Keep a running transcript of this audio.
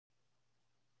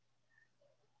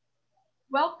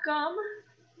Welcome,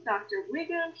 Dr.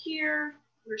 Whigham here.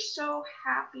 We're so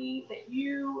happy that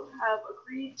you have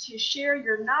agreed to share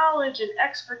your knowledge and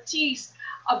expertise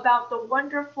about the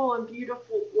wonderful and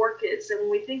beautiful orchids. And when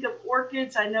we think of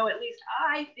orchids, I know at least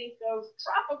I think of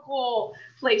tropical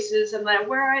places and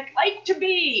where I'd like to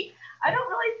be. I don't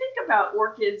really think about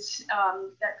orchids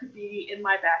that could be in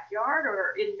my backyard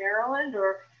or in Maryland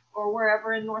or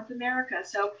wherever in North America.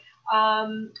 So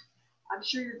I'm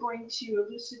sure you're going to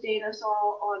elucidate us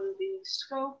all on the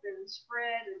scope and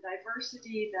spread and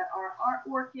diversity that are our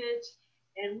orchids,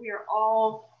 and we are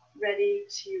all ready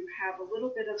to have a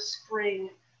little bit of spring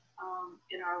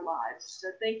in our lives. So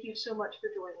thank you so much for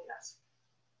joining us.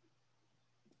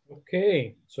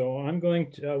 Okay, so I'm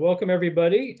going to welcome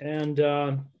everybody, and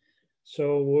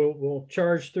so we'll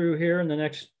charge through here in the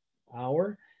next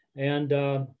hour,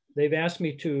 and they've asked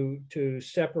me to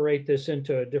separate this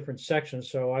into different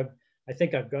sections, so I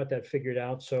think I've got that figured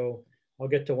out. So I'll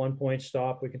get to one point,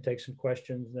 stop. We can take some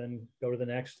questions, then go to the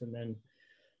next, and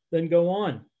then go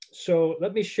on. So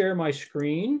let me share my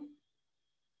screen.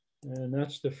 And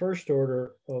that's the first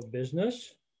order of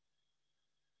business.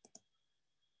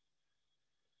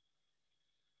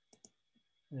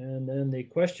 And then the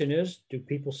question is, do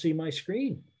people see my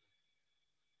screen?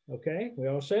 Okay, we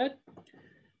all set?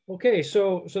 Okay,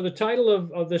 so the title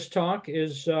of this talk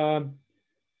is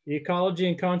the ecology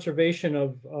and conservation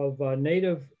of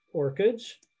native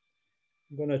orchids.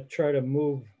 I'm going to try to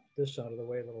move this out of the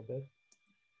way a little bit.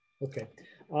 Okay,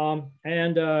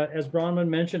 as Bronwyn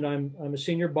mentioned, I'm a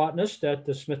senior botanist at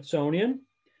the Smithsonian.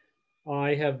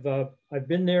 I've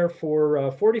been there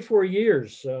for 44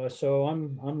 years, so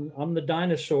I'm the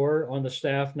dinosaur on the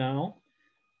staff now,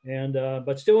 and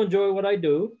but still enjoy what I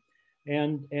do.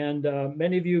 And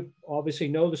many of you obviously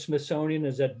know the Smithsonian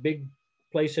is that big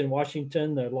place in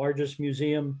Washington, the largest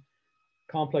museum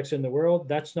complex in the world.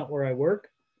 That's not where I work.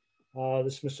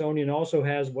 The Smithsonian also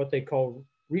has what they call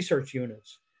research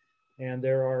units. And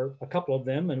there are a couple of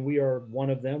them, and we are one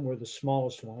of them. We're the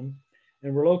smallest one.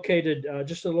 And we're located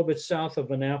just a little bit south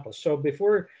of Annapolis. So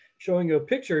before showing you a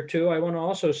picture or two, I want to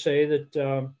also say that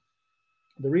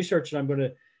the research that I'm going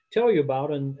to tell you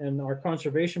about and our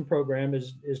conservation program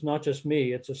is not just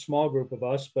me. It's a small group of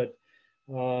us, but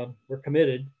we're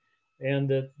committed. And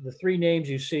the three names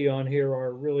you see on here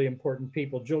are really important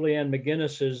people. Julianne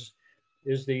McGinnis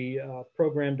is the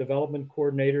program development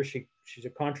coordinator. She's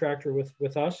a contractor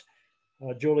with us.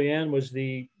 Julianne was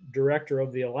the director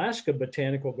of the Alaska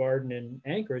Botanical Garden in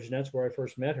Anchorage, and that's where I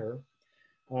first met her.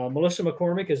 Melissa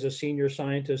McCormick is a senior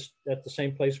scientist at the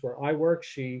same place where I work.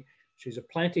 She's a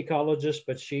plant ecologist,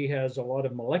 but she has a lot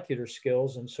of molecular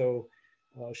skills, and so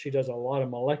she does a lot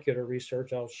of molecular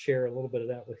research. I'll share a little bit of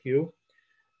that with you.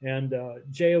 And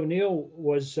Jay O'Neill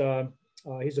was,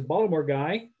 he's a Baltimore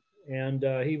guy, and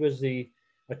he was a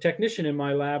technician in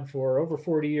my lab for over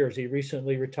 40 years. He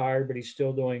recently retired, but he's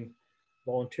still doing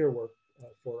volunteer work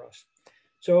for us.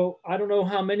 So I don't know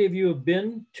how many of you have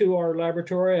been to our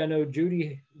laboratory. I know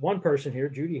Judy, one person here,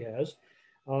 Judy has.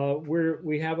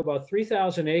 We have about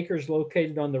 3,000 acres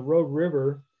located on the Road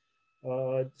River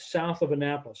south of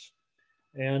Annapolis.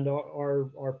 And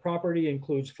our property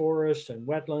includes forests and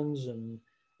wetlands and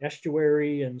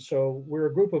estuary. And so we're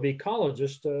a group of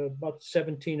ecologists, about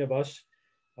 17 of us,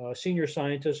 senior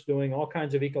scientists doing all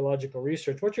kinds of ecological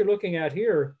research. What you're looking at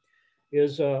here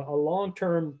is a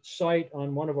long-term site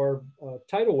on one of our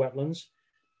tidal wetlands.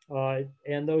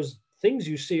 And those things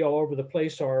you see all over the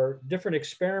place are different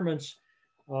experiments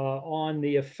on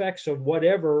the effects of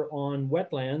whatever on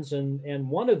wetlands. And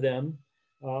one of them,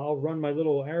 I'll run my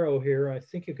little arrow here. I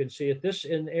think you can see it. This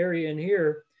area in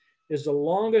here is the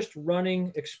longest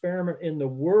running experiment in the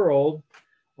world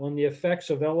on the effects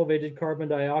of elevated carbon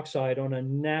dioxide on a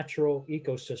natural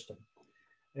ecosystem.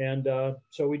 And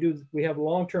so we have a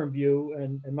long-term view,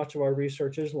 and much of our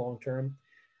research is long-term.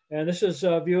 And this is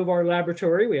a view of our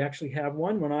laboratory. We actually have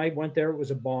one. When I went there, it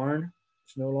was a barn.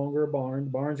 It's no longer a barn.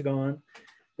 The barn's gone.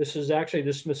 This is actually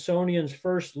the Smithsonian's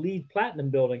first LEED Platinum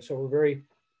building. So we're very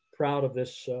proud of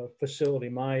this facility.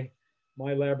 My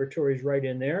laboratory is right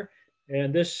in there.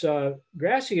 And this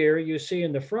grassy area you see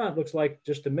in the front looks like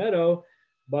just a meadow,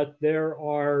 but there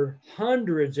are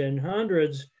hundreds and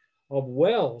hundreds of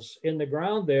wells in the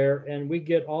ground there, and we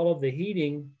get all of the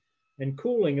heating and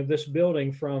cooling of this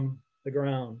building from the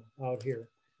ground out here.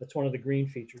 That's one of the green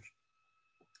features.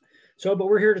 So, but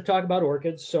we're here to talk about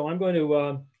orchids. So I'm going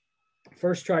to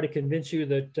first try to convince you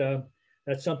that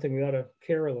that's something we ought to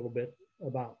care a little bit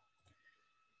about.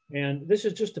 And this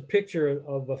is just a picture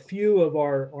of a few of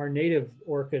our native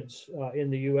orchids in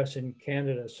the US and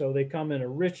Canada. So they come in a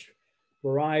rich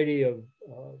variety of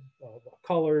about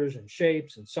colors and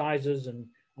shapes and sizes, and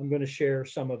I'm going to share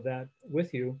some of that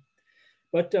with you.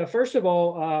 But first of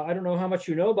all, I don't know how much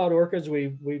you know about orchids.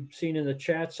 We've seen in the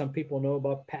chat, some people know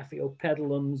about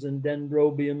Paphiopedilums and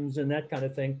Dendrobiums and that kind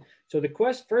of thing. So the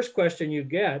first question you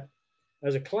get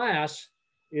as a class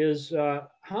is,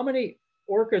 how many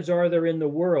orchids are there in the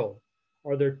world?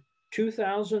 Are there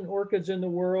 2,000 orchids in the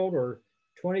world, or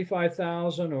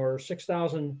 25,000, or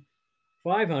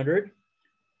 6,500?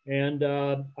 And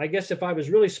I guess if I was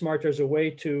really smart, there's a way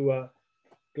to,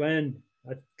 Glenn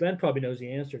probably knows the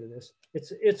answer to this.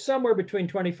 It's somewhere between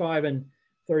 25 and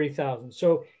 30,000.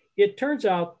 So it turns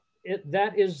out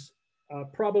that is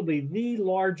probably the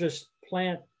largest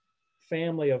plant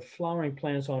family of flowering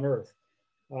plants on Earth.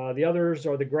 The others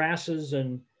are the grasses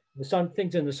and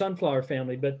things in the sunflower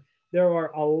family, but there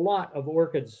are a lot of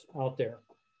orchids out there.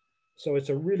 So it's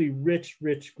a really rich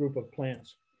group of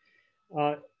plants.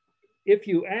 If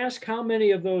you ask how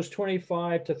many of those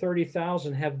 25 to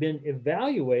 30,000 have been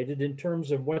evaluated in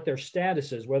terms of what their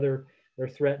status is, whether they're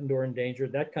threatened or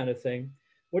endangered, that kind of thing,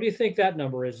 what do you think that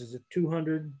number is? Is it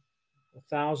 200,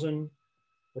 1,000,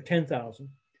 or 10,000?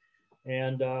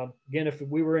 And again, if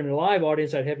we were in a live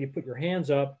audience, I'd have you put your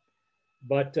hands up,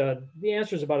 but the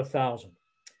answer is about 1,000.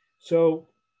 So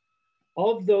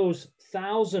of those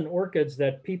 1,000 orchids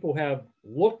that people have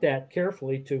looked at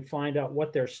carefully to find out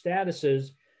what their status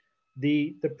is,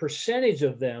 the percentage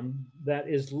of them that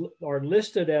are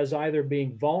listed as either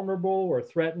being vulnerable or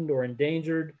threatened or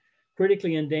endangered,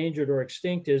 critically endangered or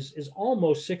extinct is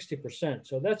almost 60%.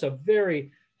 So that's a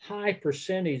very high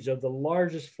percentage of the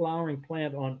largest flowering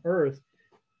plant on Earth,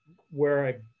 where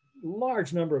a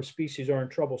large number of species are in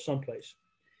trouble someplace.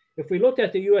 If we looked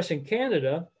at the US and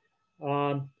Canada,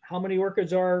 how many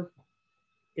orchids are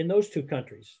in those two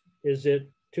countries? Is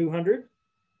it 200?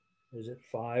 Is it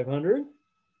 500?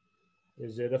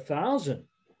 Is it 1,000?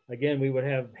 Again, we would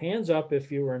have hands up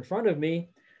if you were in front of me,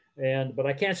 but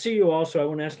I can't see you all, so I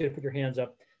won't ask you to put your hands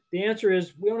up. The answer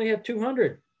is we only have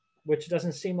 200, which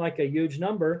doesn't seem like a huge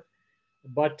number,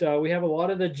 but we have a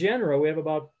lot of the genera. We have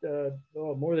about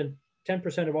more than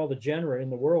 10% of all the genera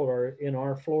in the world are in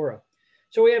our flora.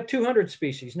 So we have 200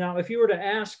 species. Now, if you were to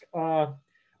ask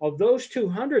of those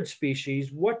 200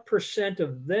 species, what percent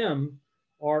of them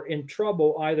are in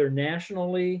trouble either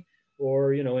nationally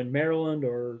or in Maryland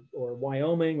or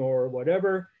Wyoming or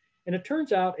whatever? And it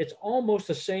turns out it's almost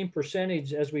the same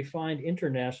percentage as we find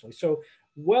internationally. So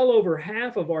well over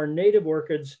half of our native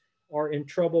orchids are in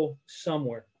trouble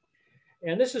somewhere.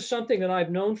 And this is something that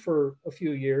I've known for a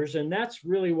few years, and that's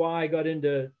really why I got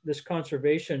into this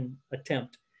conservation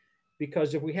attempt.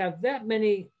 Because if we have that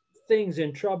many things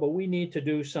in trouble, we need to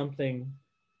do something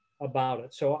about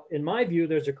it. So in my view,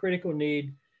 there's a critical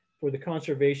need for the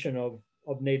conservation of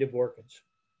native orchids.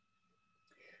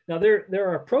 Now, there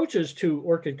are approaches to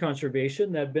orchid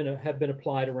conservation that have been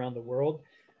applied around the world.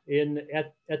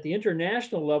 At the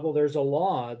international level, there's a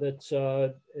law that's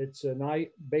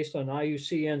based on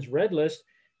IUCN's Red List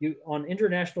on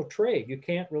international trade. You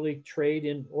can't really trade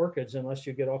in orchids unless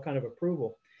you get all kind of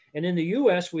approval. And in the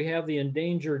US, we have the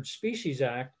Endangered Species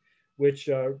Act, which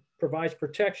provides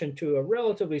protection to a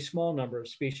relatively small number of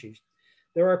species.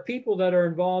 There are people that are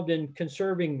involved in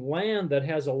conserving land that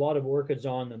has a lot of orchids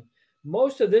on them.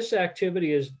 Most of this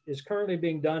activity is currently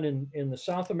being done in the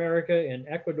South America, in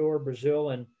Ecuador, Brazil,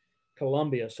 and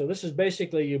Colombia. So this is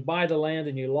basically you buy the land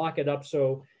and you lock it up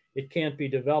so it can't be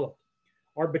developed.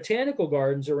 Our botanical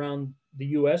gardens around the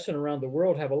US and around the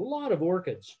world have a lot of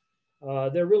orchids.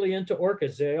 They're really into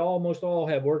orchids. They almost all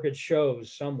have orchid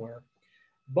shows somewhere.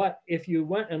 But if you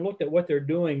went and looked at what they're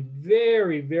doing,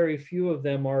 very few of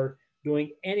them are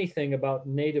doing anything about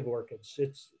native orchids.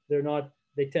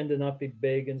 They tend to not be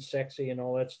big and sexy and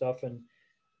all that stuff, and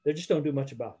they just don't do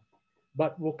much about it.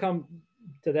 But we'll come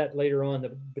to that later on.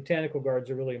 The botanical gardens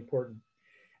are really important.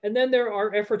 And then there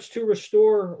are efforts to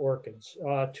restore orchids,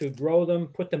 to grow them,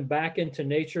 put them back into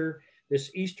nature.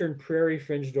 This eastern prairie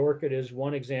fringed orchid is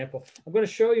one example. I'm going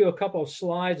to show you a couple of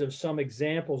slides of some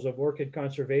examples of orchid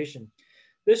conservation.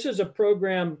 This is a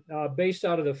program based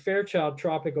out of the Fairchild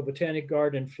Tropical Botanic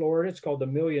Garden in Florida. It's called the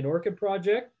Million Orchid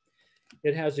Project.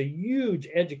 It has a huge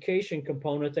education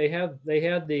component. They had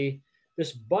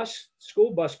this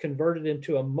school bus converted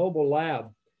into a mobile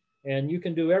lab, and you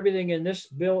can do everything in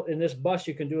this bus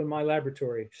you can do in my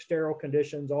laboratory, sterile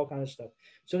conditions, all kinds of stuff.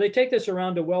 So they take this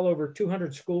around to well over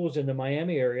 200 schools in the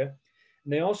Miami area,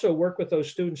 and they also work with those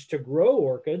students to grow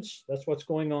orchids. That's what's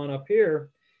going on up here.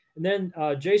 And then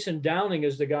Jason Downing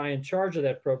is the guy in charge of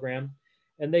that program,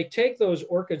 and they take those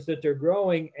orchids that they're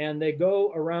growing and they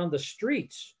go around the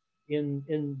streets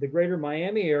in the greater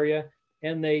Miami area,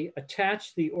 and they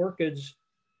attach the orchids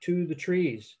to the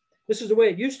trees. This is the way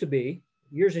it used to be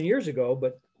years and years ago,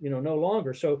 but no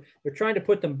longer. So they're trying to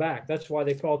put them back. That's why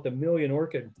they call it the Million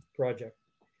Orchid Project.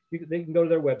 They can go to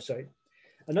their website.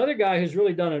 Another guy who's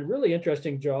really done a really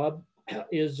interesting job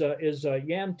is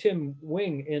Yam Tim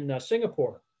Wing in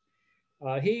Singapore.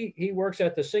 He works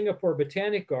at the Singapore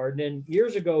Botanic Garden, and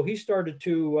years ago he started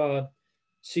to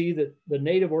see that the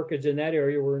native orchids in that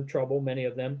area were in trouble, many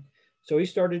of them. So he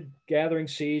started gathering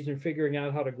seeds and figuring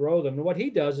out how to grow them. And what he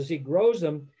does is he grows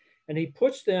them and he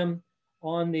puts them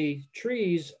on the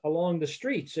trees along the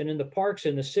streets and in the parks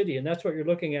in the city. And that's what you're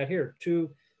looking at here, two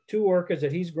orchids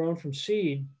that he's grown from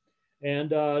seed.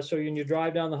 And so when you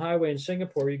drive down the highway in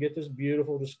Singapore, you get this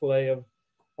beautiful display of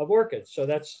orchids. So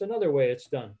that's another way it's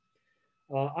done.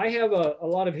 I have a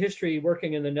lot of history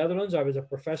working in the Netherlands. I was a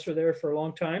professor there for a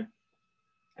long time.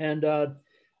 And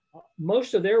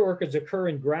most of their orchids occur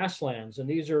in grasslands. And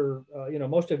these are,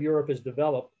 most of Europe is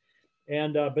developed.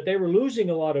 And but they were losing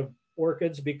a lot of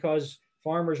orchids because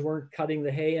farmers weren't cutting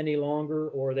the hay any longer,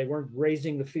 or they weren't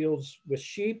grazing the fields with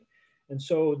sheep. And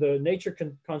so the nature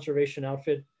conservation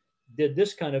outfit did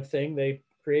this kind of thing. They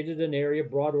created an area,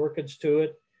 brought orchids to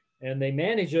it, and they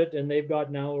manage it. And they've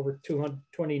got now over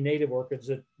 220 native orchids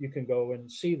that you can go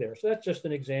and see there. So that's just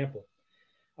an example.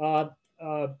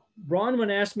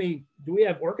 Bronwyn asked me, do we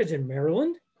have orchids in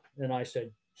Maryland? And I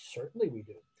said, certainly we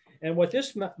do. And what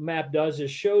this map does is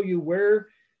show you where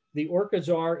the orchids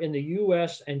are in the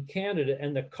US and Canada.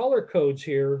 And the color codes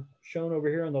here, shown over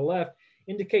here on the left,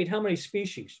 indicate how many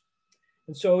species.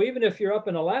 And so even if you're up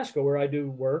in Alaska, where I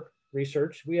do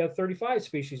research, we have 35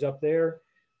 species up there.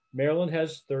 Maryland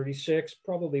has 36,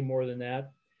 probably more than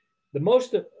that.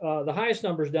 The highest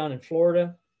number is down in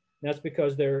Florida. That's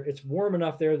because it's warm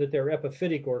enough there that they're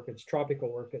epiphytic orchids, tropical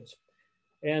orchids.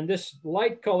 And this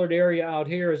light colored area out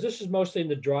here this is mostly in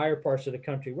the drier parts of the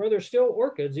country where there's still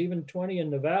orchids, even 20 in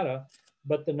Nevada,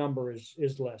 but the number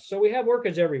is less. So we have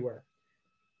orchids everywhere.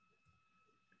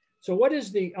 So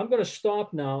I'm going to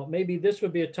stop now. Maybe this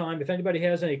would be a time, if anybody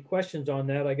has any questions on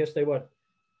that, I guess they would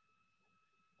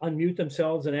unmute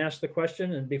themselves and ask the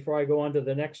question. And before I go on to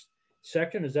the next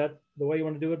section, is that the way you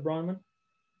want to do it, Bronwyn?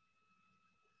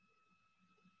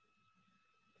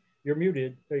 You're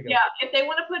muted. There you go. Yeah, if they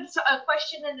want to put a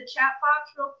question in the chat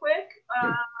box real quick,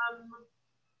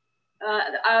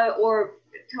 or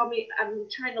tell me, I'm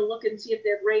trying to look and see if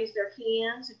they've raised their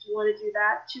hands. If you want to do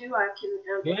that too, I can.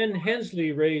 Glenn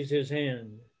Hensley raised his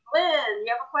hand. Glenn, you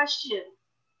have a question.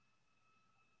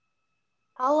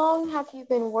 How long have you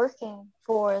been working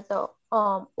for the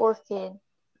orchid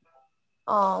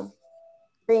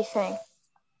briefing?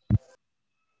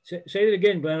 Say it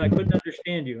again, Glenn. I couldn't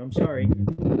understand you. I'm sorry.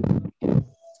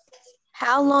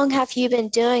 How long have you been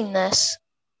doing this?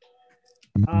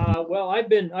 Well, I've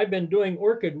been doing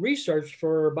orchid research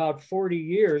for about 40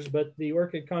 years, but the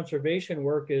orchid conservation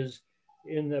work is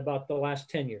in about the last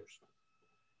 10 years.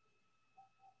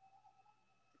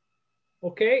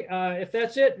 Okay, if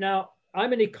that's it. Now,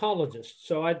 I'm an ecologist,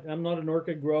 so I'm not an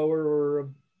orchid grower or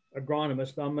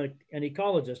agronomist. I'm an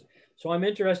ecologist. So I'm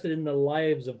interested in the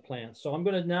lives of plants. So I'm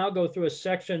going to now go through a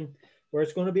section where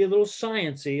it's going to be a little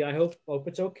sciencey. I hope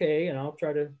it's okay, and I'll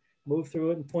try to move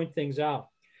through it and point things out.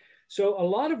 So a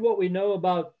lot of what we know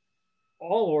about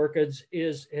all orchids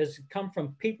has come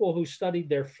from people who studied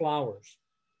their flowers.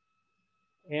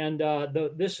 And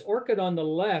this orchid on the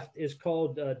left is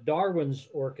called Darwin's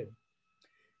orchid.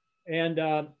 And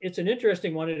it's an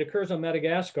interesting one. It occurs on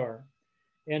Madagascar.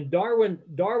 And Darwin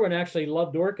actually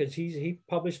loved orchids. He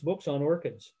published books on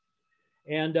orchids.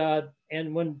 And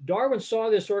when Darwin saw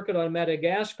this orchid on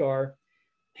Madagascar,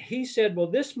 he said, well,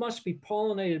 this must be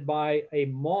pollinated by a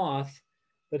moth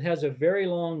that has a very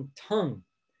long tongue.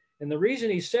 And the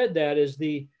reason he said that is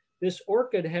this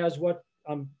orchid has what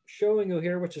I'm showing you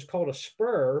here, which is called a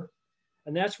spur.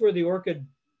 And that's where the orchid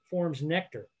forms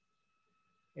nectar.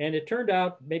 And it turned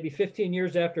out maybe 15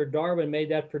 years after Darwin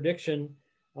made that prediction,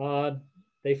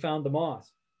 they found the moth.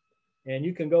 And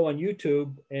you can go on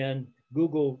YouTube and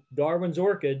Google Darwin's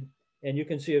orchid, and you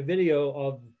can see a video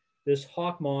of this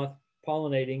hawk moth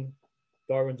pollinating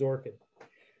Darwin's orchid.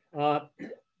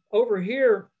 Over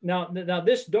here, now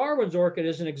this Darwin's orchid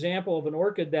is an example of an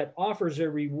orchid that offers a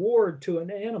reward to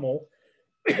an animal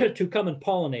to come and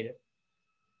pollinate it.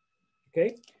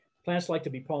 Okay, plants like to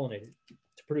be pollinated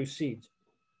to produce seeds.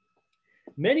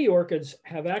 Many orchids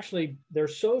they're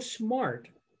so smart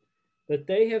that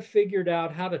they have figured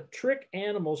out how to trick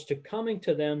animals to coming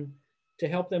to them to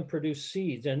help them produce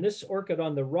seeds. And this orchid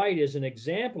on the right is an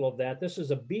example of that. This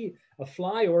is a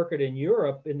fly orchid in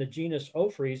Europe in the genus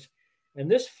Ophrys. And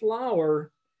this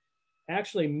flower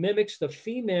actually mimics the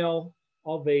female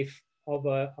of a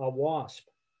wasp.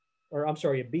 or I'm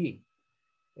sorry, a bee.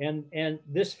 And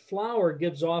this flower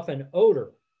gives off an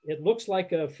odor. It looks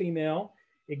like a female.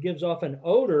 It gives off an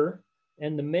odor,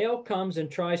 and the male comes and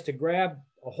tries to grab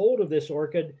a hold of this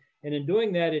orchid. And in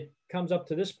doing that, it comes up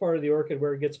to this part of the orchid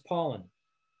where it gets pollen,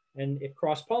 and it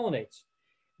cross-pollinates.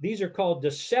 These are called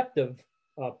deceptive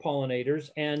pollinators,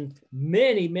 and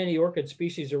many, many orchid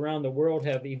species around the world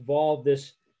have evolved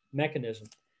this mechanism.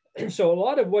 So a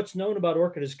lot of what's known about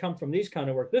orchid has come from these kind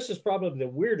of work. This is probably the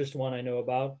weirdest one I know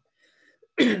about.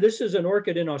 This is an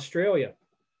orchid in Australia.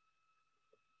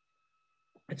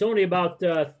 It's only about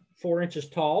 4 inches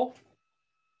tall,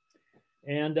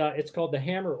 and it's called the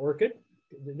hammer orchid.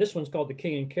 This one's called the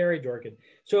king and carriage orchid.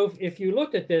 So if you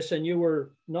looked at this and you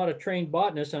were not a trained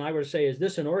botanist, and I were to say, is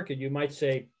this an orchid? You might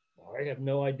say, oh, I have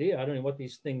no idea. I don't know what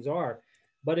these things are.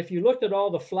 But if you looked at all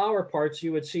the flower parts,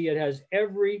 you would see it has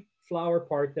every flower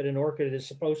part that an orchid is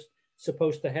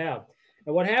supposed to have.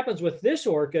 And what happens with this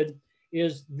orchid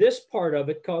is this part of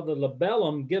it, called the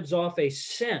labellum, gives off a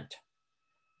scent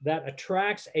that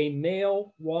attracts a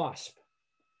male wasp.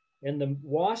 And the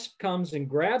wasp comes and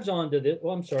grabs onto this. Oh,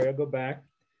 I'm sorry, I'll go back.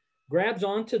 Grabs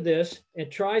onto this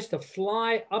and tries to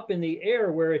fly up in the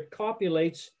air where it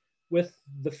copulates with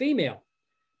the female.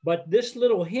 But this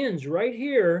little hinge right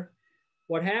here,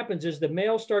 what happens is the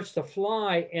male starts to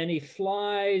fly, and he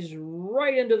flies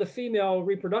right into the female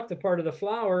reproductive part of the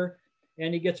flower,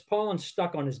 and he gets pollen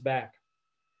stuck on his back.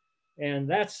 And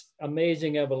that's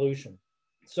amazing evolution.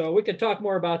 So we could talk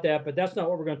more about that, but that's not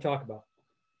what we're going to talk about.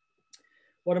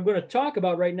 What I'm going to talk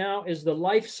about right now is the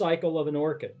life cycle of an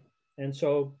orchid. And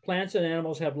so plants and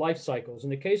animals have life cycles.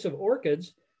 In the case of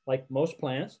orchids, like most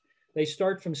plants, they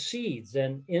start from seeds.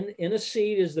 And in a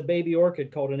seed is the baby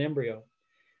orchid called an embryo.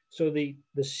 So the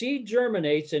seed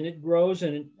germinates and it grows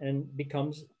and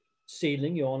becomes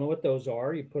seedling. You all know what those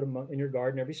are. You put them in your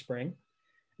garden every spring.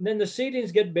 And then the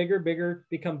seedlings get bigger,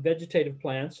 become vegetative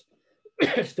plants,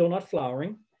 still not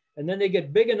flowering. And then they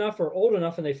get big enough or old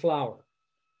enough and they flower.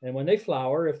 And when they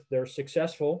flower, if they're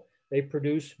successful, they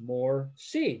produce more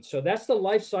seeds. So that's the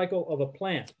life cycle of a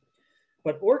plant.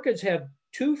 But orchids have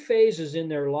 2 phases in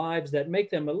their lives that make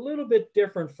them a little bit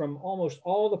different from almost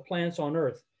all the plants on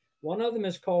Earth. One of them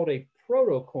is called a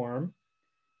protocorm,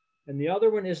 and the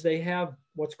other one is they have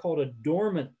what's called a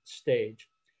dormant stage.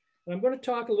 And I'm going to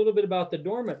talk a little bit about the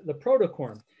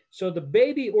protocorm. So the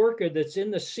baby orchid that's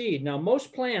in the seed. Now,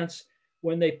 most plants,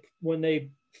 when they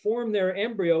form their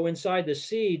embryo inside the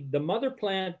seed, the mother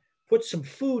plant puts some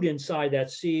food inside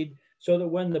that seed so that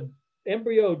when the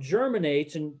embryo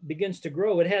germinates and begins to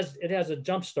grow, it has a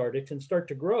jump start. It can start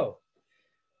to grow.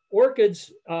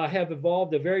 Orchids have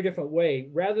evolved a very different way.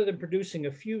 Rather than producing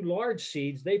a few large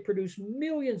seeds, they produce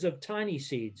millions of tiny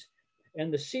seeds.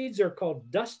 And the seeds are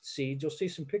called dust seeds. You'll see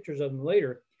some pictures of them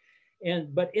later.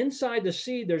 But inside the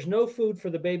seed, there's no food for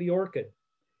the baby orchid.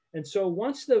 And so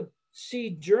once the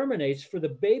seed germinates, for the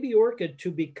baby orchid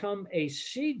to become a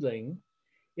seedling,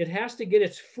 it has to get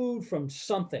its food from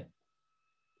something.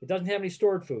 It doesn't have any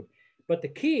stored food. But the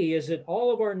key is that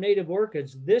all of our native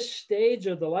orchids, this stage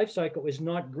of the life cycle is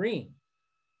not green.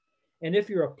 And if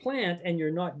you're a plant and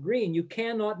you're not green, you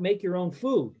cannot make your own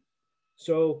food.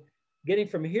 So getting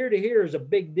from here to here is a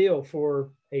big deal for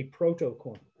a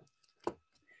protocorm.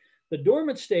 The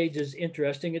dormant stage is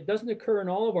interesting. It doesn't occur in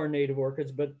all of our native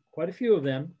orchids, but quite a few of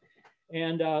them.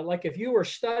 And like if you were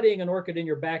studying an orchid in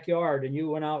your backyard and you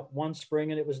went out one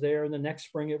spring and it was there, and the next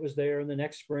spring it was there, and the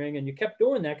next spring, and you kept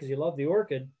doing that because you love the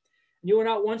orchid, and you went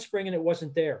out one spring and it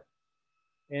wasn't there.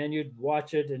 And you'd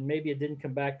watch it and maybe it didn't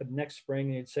come back the next spring,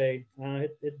 and you'd say,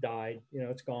 it died,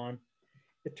 it's gone.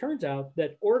 It turns out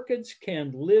that orchids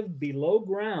can live below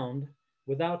ground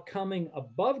without coming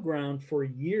above ground for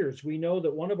years. We know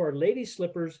that one of our lady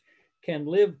slippers can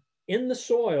live in the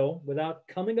soil without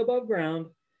coming above ground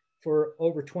for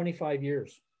over 25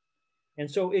 years. And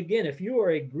so again, if you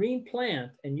are a green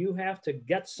plant and you have to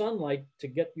get sunlight to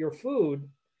get your food,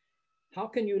 how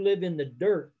can you live in the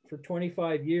dirt for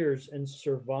 25 years and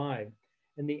survive?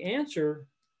 And the answer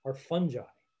are fungi.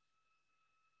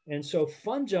 And so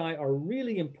fungi are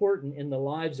really important in the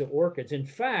lives of orchids. In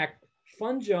fact,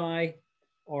 fungi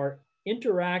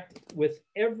interact with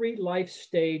every life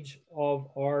stage of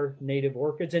our native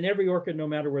orchids, and every orchid, no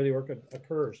matter where the orchid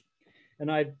occurs. And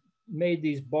I've made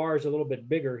these bars a little bit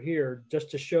bigger here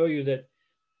just to show you that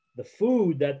the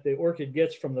food that the orchid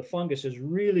gets from the fungus is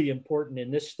really important in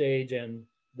this stage and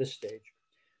this stage.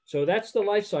 So that's the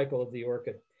life cycle of the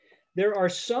orchid. There are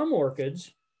some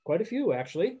orchids, quite a few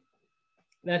actually,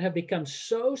 that have become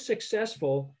so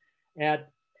successful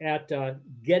at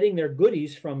getting their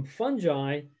goodies from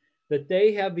fungi that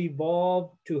they have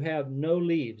evolved to have no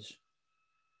leaves.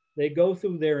 They go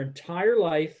through their entire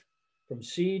life from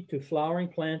seed to flowering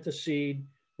plant to seed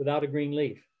without a green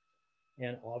leaf.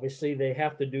 And obviously they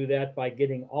have to do that by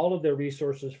getting all of their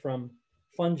resources from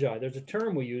fungi. There's a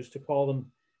term we use to call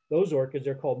them, those orchids,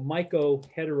 they're called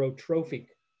mycoheterotrophic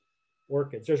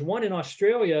orchids. There's one in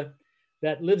Australia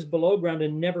that lives below ground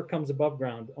and never comes above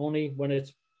ground, only when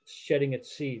it's shedding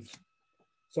its seeds.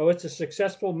 So it's a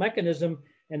successful mechanism,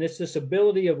 and it's this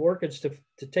ability of orchids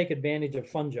to take advantage of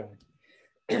fungi.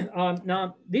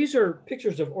 Now, these are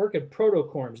pictures of orchid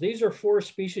protocorms. These are 4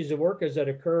 species of orchids that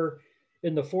occur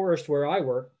in the forest where I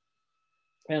work.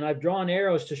 And I've drawn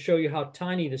arrows to show you how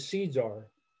tiny the seeds are.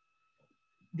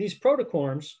 These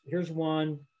protocorms, here's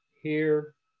one,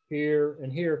 here, here,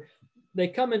 and here. They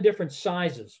come in different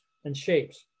sizes and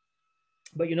shapes,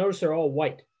 but you notice they're all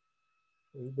white.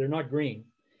 They're not green.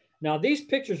 Now, these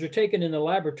pictures are taken in the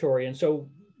laboratory, and so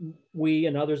we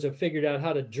and others have figured out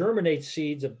how to germinate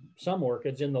seeds of some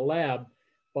orchids in the lab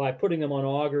by putting them on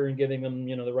agar and giving them,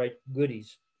 you know, the right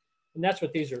goodies. And that's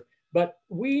what these are. But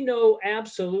we know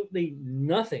absolutely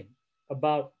nothing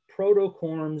about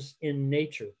protocorms in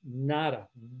nature, nada,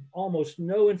 almost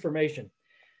no information.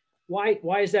 Why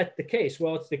is that the case?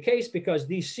 Well, it's the case because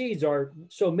these seeds are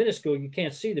so minuscule, you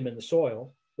can't see them in the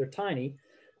soil. They're tiny.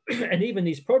 And even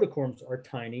these protocorms are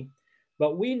tiny.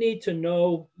 But we need to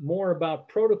know more about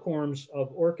protocorms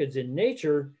of orchids in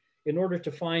nature in order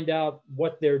to find out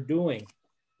what they're doing.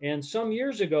 And some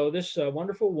years ago, this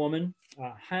wonderful woman,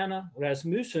 Hannah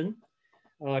Rasmussen,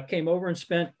 came over and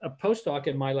spent a postdoc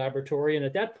in my laboratory. And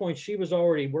at that point, she was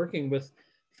already working with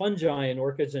fungi and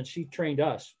orchids, and she trained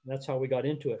us. That's how we got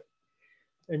into it.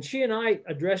 And she and I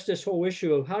addressed this whole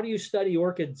issue of how do you study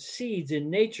orchid seeds in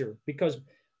nature, because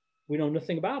we know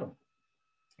nothing about them.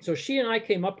 So she and I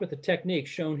came up with a technique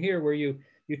shown here where you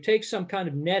take some kind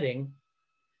of netting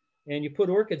and you put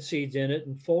orchid seeds in it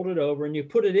and fold it over and you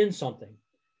put it in something.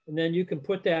 And then you can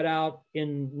put that out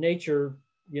in nature,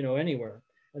 you know, anywhere.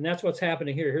 And that's what's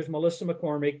happening here. Here's Melissa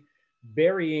McCormick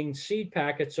burying seed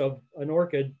packets of an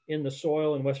orchid in the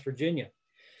soil in West Virginia.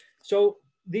 So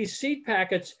these seed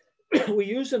packets, we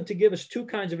use them to give us 2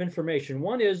 kinds of information.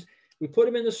 One is we put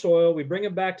them in the soil, we bring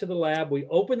them back to the lab, we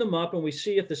open them up and we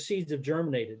see if the seeds have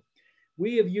germinated.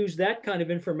 We have used that kind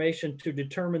of information to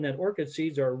determine that orchid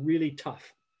seeds are really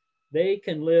tough. They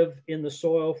can live in the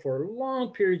soil for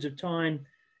long periods of time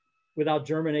without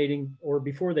germinating or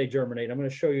before they germinate. I'm going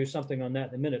to show you something on that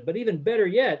in a minute. But even better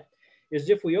yet is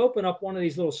if we open up one of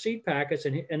these little seed packets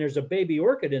and there's a baby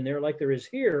orchid in there like there is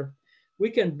here,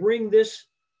 we can bring this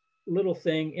little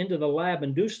thing into the lab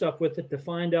and do stuff with it to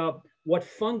find out what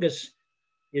fungus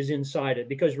is inside it.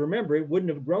 Because remember, it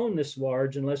wouldn't have grown this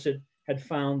large unless it had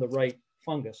found the right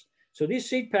fungus. So these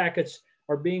seed packets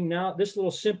are being now, this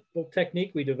little simple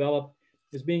technique we developed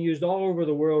is being used all over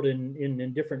the world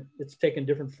in different, it's taken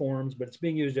different forms, but it's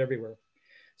being used everywhere.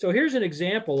 So here's an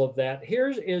example of that. Here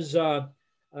is a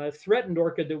threatened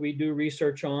orchid that we do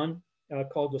research on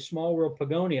called the small world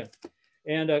Pagonia.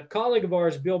 And a colleague of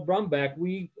ours, Bill Brumback,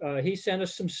 he sent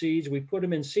us some seeds. We put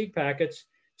them in seed packets,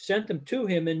 sent them to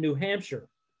him in New Hampshire.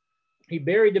 He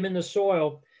buried them in the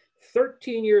soil.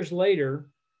 13 years later,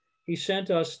 he sent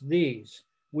us these.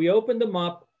 We opened them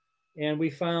up and we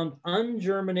found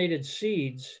ungerminated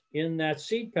seeds in that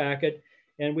seed packet.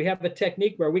 And we have a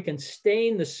technique where we can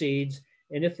stain the seeds.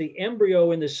 And if the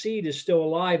embryo in the seed is still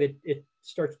alive, it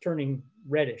starts turning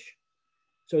reddish.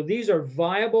 So these are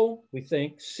viable, we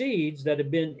think, seeds that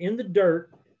have been in the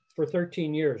dirt for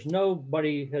 13 years.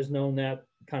 Nobody has known that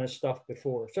kind of stuff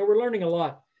before. So we're learning a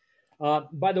lot.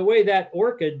 By the way, that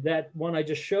orchid, that one I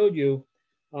just showed you,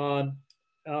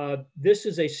 this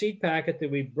is a seed packet that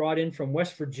we brought in from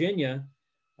West Virginia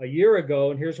a year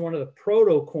ago. And here's one of the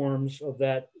protocorms of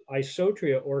that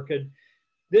Isotria orchid.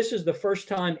 This is the first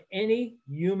time any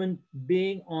human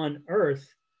being on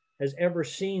Earth has ever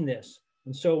seen this.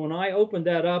 And so when I opened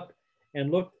that up and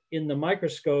looked in the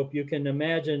microscope, you can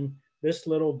imagine this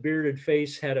little bearded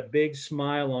face had a big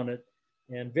smile on it.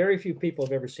 And very few people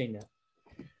have ever seen that.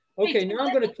 Okay, now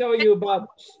I'm going to tell you about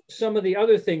some of the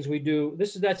other things we do.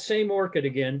 This is that same orchid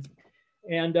again.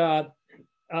 And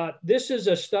this is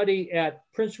a study at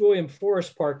Prince William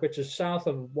Forest Park, which is south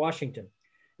of Washington.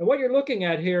 And what you're looking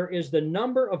at here is the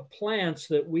number of plants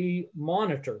that we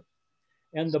monitor.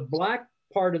 And the black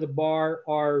part of the bar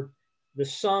are the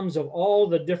sums of all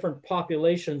the different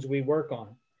populations we work on.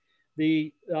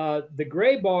 The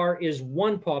gray bar is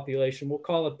one population. We'll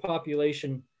call it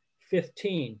population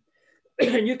 15.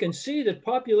 And you can see that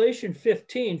population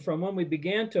 15, from when we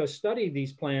began to study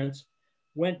these plants,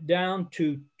 went down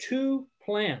to 2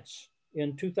 plants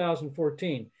in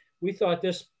 2014. We thought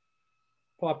this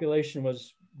population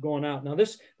was going out. Now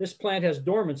this plant has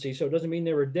dormancy, so it doesn't mean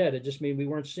they were dead. It just means we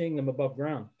weren't seeing them above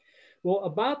ground. Well,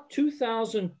 about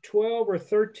 2012 or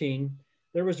 13,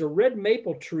 there was a red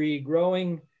maple tree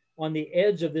growing on the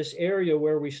edge of this area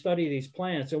where we study these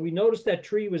plants. And we noticed that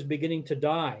tree was beginning to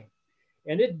die.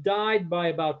 And it died by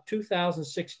about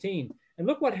 2016. And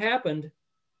look what happened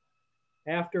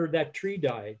after that tree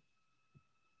died.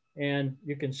 And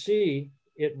you can see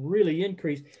it really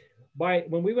increased.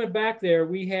 When we went back there,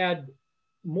 we had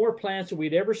more plants than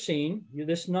we'd ever seen.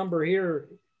 This number here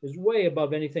is way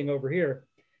above anything over here.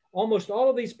 Almost all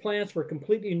of these plants were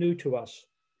completely new to us.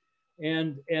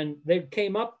 And they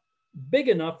came up big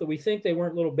enough that we think they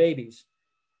weren't little babies.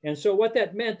 And so what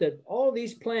that meant that all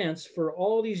these plants, for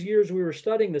all these years we were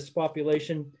studying this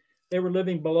population, they were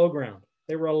living below ground.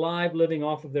 They were alive, living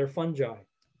off of their fungi.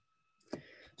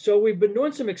 So we've been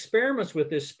doing some experiments with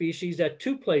this species at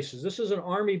two places. This is an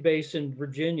Army base in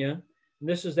Virginia, and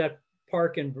this is that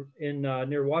park in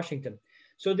near Washington.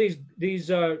 So these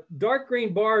dark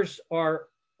green bars are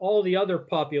all the other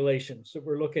populations that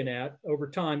we're looking at over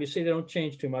time. You see they don't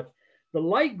change too much. The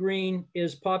light green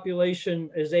is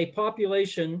a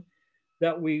population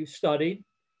that we studied.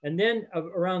 And then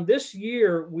around this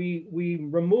year, we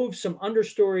removed some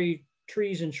understory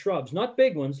trees and shrubs, not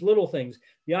big ones, little things.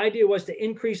 The idea was to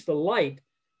increase the light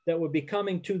that would be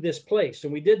coming to this place.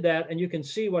 And we did that, and you can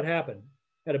see what happened.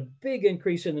 Had a big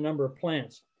increase in the number of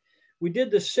plants. We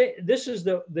did the same. This is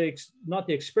not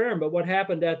the experiment, but what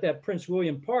happened at that Prince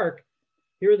William Park.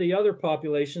 Here are the other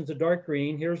populations, the dark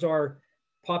green. Here's our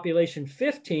population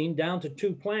 15 down to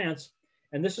 2 plants.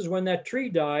 And this is when that tree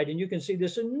died. And you can see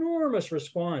this enormous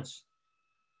response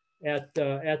at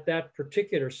that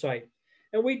particular site.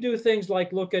 And we do things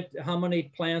like look at how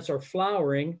many plants are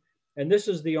flowering. And this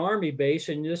is the Army base.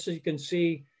 And this, you can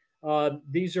see,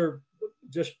 these are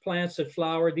just plants that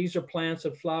flower. These are plants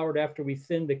that flowered after we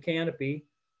thinned the canopy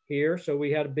here. So we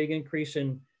had a big increase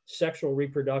in sexual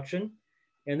reproduction.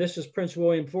 And this is Prince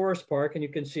William Forest Park, and you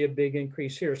can see a big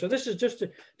increase here. So this is just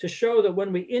to show that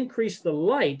when we increase the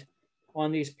light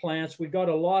on these plants, we got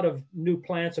a lot of new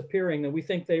plants appearing that we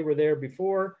think they were there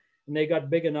before, and they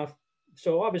got big enough.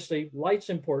 So obviously light's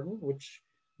important, which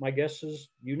my guess is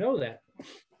you know that.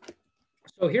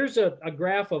 So here's a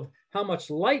graph of how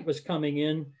much light was coming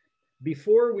in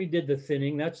before we did the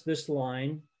thinning. That's this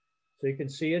line. So you can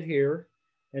see it here.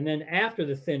 And then after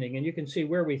the thinning, and you can see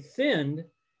where we thinned,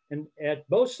 and at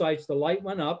both sites, the light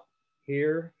went up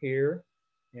here, here,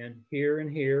 and here, and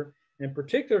here. And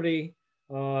particularly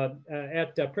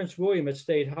at Prince William, it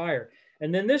stayed higher.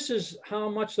 And then this is how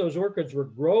much those orchids were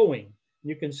growing.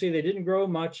 You can see they didn't grow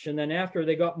much. And then after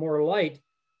they got more light,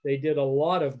 they did a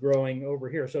lot of growing over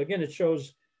here. So again, it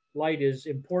shows light is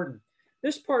important.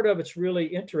 This part of it's really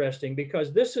interesting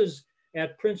because this is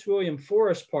at Prince William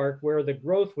Forest Park where the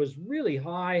growth was really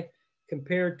high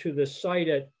compared to the site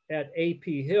at AP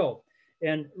Hill.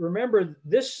 And remember,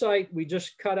 this site, we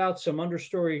just cut out some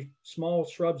understory small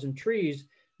shrubs and trees.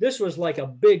 This was like a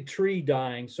big tree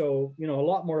dying. So, you know, a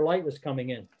lot more light was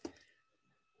coming in.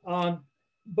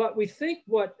 But we think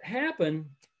what happened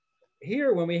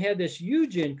here when we had this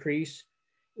huge increase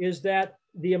is that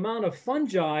the amount of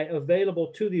fungi available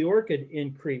to the orchid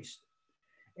increased.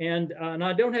 And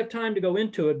I don't have time to go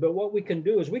into it, but what we can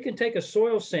do is we can take a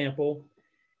soil sample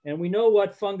and we know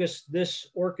what fungus this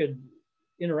orchid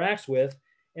interacts with,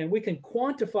 and we can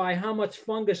quantify how much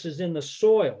fungus is in the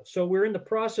soil. So we're in the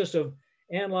process of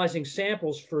analyzing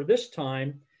samples for this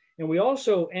time. And we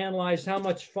also analyzed how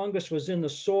much fungus was in the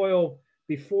soil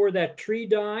before that tree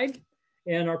died.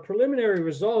 And our preliminary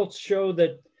results show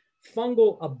that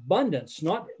fungal abundance,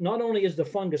 not only is the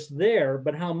fungus there,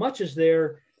 but how much is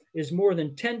there is more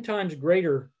than 10 times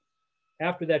greater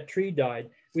after that tree died.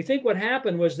 We think what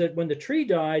happened was that when the tree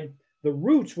died, the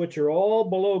roots, which are all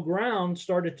below ground,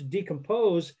 started to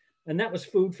decompose, and that was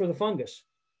food for the fungus.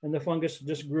 And the fungus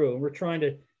just grew. And we're trying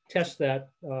to test that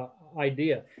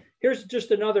idea. Here's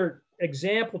just another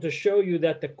example to show you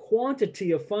that the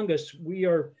quantity of fungus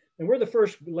we're the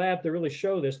first lab to really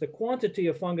show this, the quantity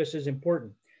of fungus is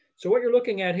important. So what you're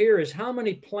looking at here is how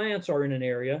many plants are in an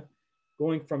area,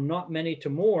 going from not many to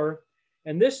more.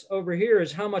 And this over here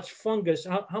is how much fungus,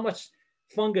 how much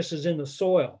fungus is in the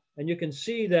soil. And you can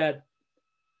see that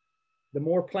the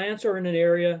more plants are in an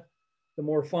area, the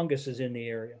more fungus is in the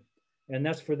area. And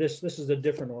that's for this is a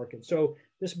different orchid. So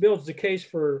this builds the case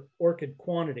for orchid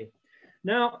quantity.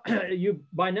 Now,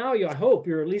 by now, I hope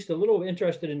you're at least a little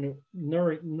interested in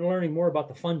learning more about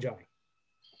the fungi.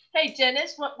 Hey,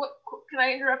 Dennis, what can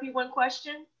I interrupt you one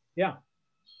question? Yeah.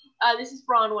 This is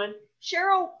Bronwyn.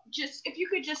 Cheryl, just if you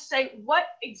could just say what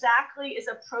exactly is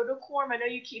a protocorm. I know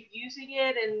you keep using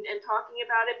it and talking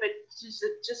about it, but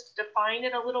just define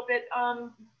it a little bit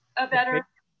better. Okay.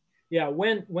 Yeah,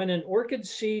 when an orchid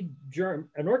seed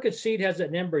has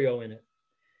an embryo in it,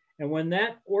 and when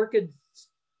that orchid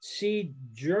seed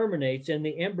germinates and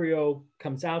the embryo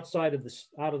comes outside of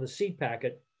the seed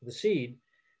packet, the seed,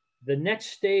 the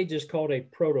next stage is called a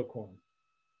protocorm.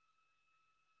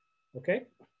 Okay,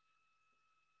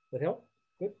 that help?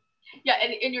 Good. Yeah,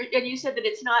 and you said that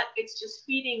it's just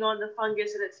feeding on the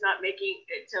fungus and it's not making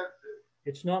its own food.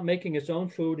 It's not making its own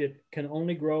food. It can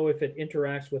only grow if it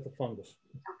interacts with the fungus.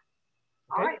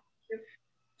 Okay? All right.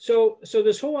 So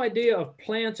this whole idea of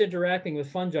plants interacting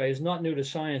with fungi is not new to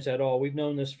science at all. We've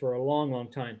known this for a long, long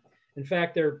time. In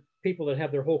fact, there are people that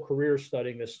have their whole career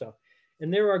studying this stuff.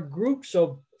 And there are groups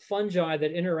of fungi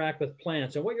that interact with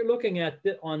plants. And what you're looking at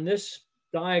on this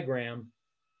diagram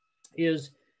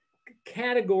is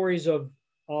categories of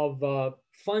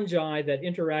fungi that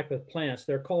interact with plants.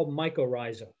 They're called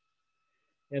mycorrhiza.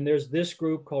 And there's this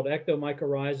group called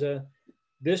ectomycorrhiza.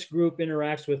 This group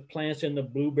interacts with plants in the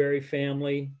blueberry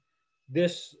family.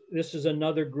 This is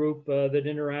another group that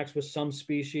interacts with some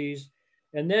species.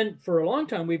 And then for a long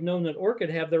time, we've known that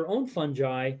orchid have their own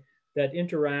fungi that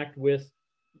interact with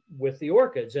the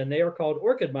orchids, and they are called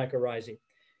orchid mycorrhizae.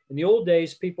 In the old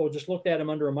days, people just looked at them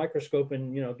under a microscope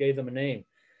and gave them a name.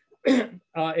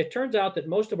 It turns out that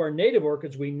most of our native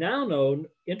orchids we now know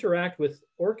interact with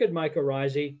orchid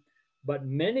mycorrhizae, but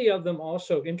many of them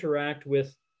also interact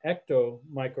with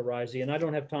ectomycorrhizae, and I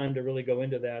don't have time to really go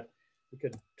into that. We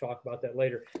could talk about that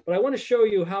later. But I want to show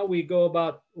you how we go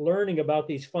about learning about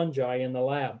these fungi in the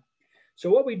lab. So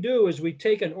what we do is we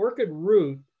take an orchid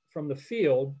root from the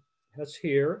field, that's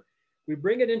here, we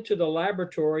bring it into the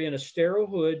laboratory in a sterile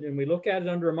hood, and we look at it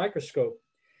under a microscope.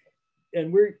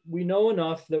 And we know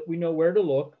enough that we know where to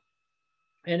look.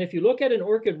 And if you look at an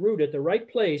orchid root at the right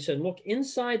place and look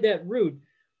inside that root,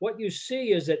 what you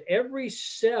see is that every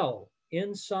cell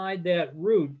inside that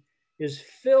root is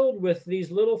filled with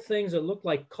these little things that look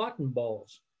like cotton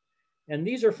balls. And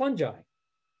these are fungi.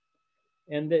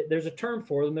 And there's a term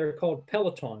for them. They're called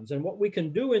pelotons. And what we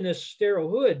can do in this sterile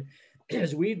hood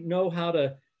is we know how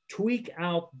to tweak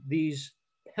out these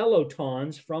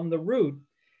pelotons from the root.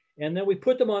 And then we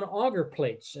put them on agar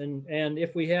plates. And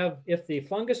if the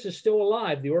fungus is still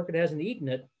alive, the orchid hasn't eaten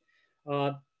it,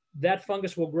 that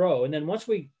fungus will grow. And then once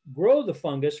we grow the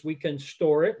fungus, we can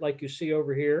store it like you see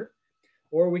over here,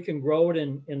 or we can grow it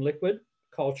in liquid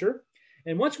culture.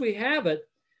 And once we have it,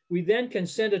 we then can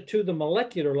send it to the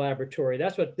molecular laboratory.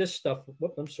 That's what this stuff,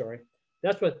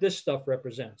 that's what this stuff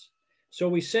represents. So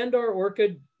we send our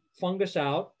orchid fungus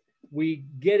out, we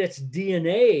get its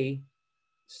DNA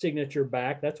signature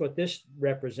back. That's what this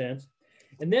represents.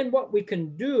 And then what we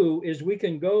can do is we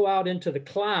can go out into the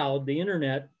cloud, the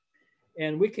internet,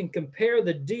 and we can compare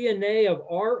the DNA of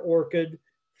our orchid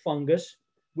fungus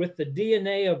with the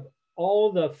DNA of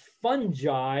all the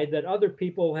fungi that other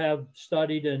people have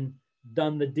studied and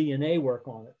done the DNA work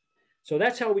on it. So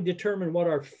that's how we determine what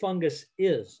our fungus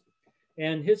is.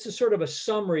 And it's a sort of a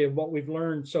summary of what we've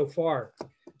learned so far.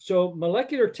 So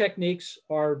molecular techniques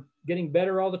are getting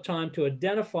better all the time to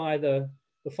identify the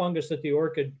fungus that the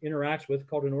orchid interacts with,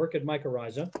 called an orchid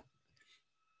mycorrhiza.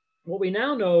 What we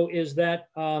now know is that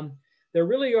there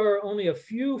really are only a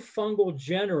few fungal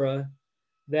genera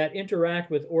that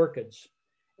interact with orchids.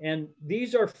 And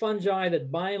these are fungi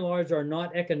that by and large are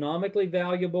not economically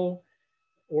valuable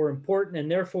or important,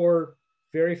 and therefore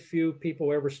very few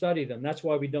people ever study them. That's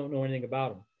why we don't know anything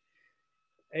about them.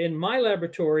 In my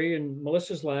laboratory, in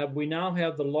Melissa's lab, we now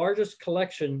have the largest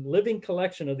collection, living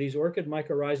collection of these orchid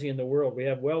mycorrhizae in the world. We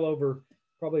have well over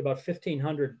probably about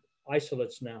 1,500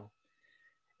 isolates now.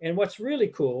 And what's really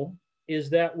cool is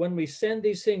that when we send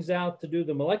these things out to do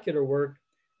the molecular work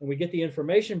and we get the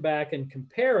information back and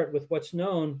compare it with what's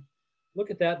known, look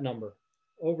at that number.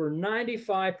 Over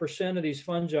 95% of these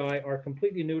fungi are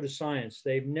completely new to science.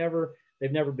 They've never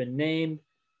been named.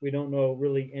 We don't know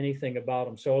really anything about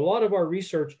them. So a lot of our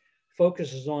research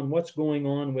focuses on what's going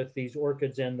on with these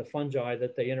orchids and the fungi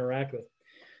that they interact with.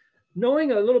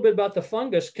 Knowing a little bit about the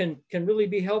fungus can really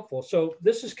be helpful. So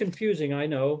this is confusing, I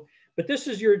know, but this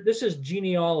is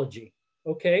genealogy,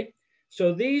 okay?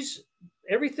 So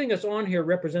everything that's on here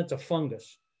represents a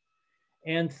fungus.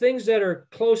 And things that are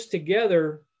close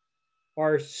together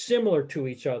are similar to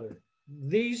each other.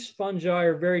 These fungi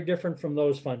are very different from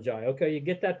those fungi. Okay, you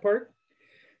get that part?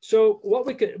 So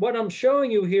what I'm showing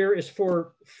you here is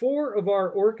for 4 of our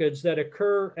orchids that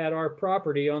occur at our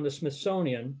property on the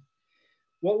Smithsonian.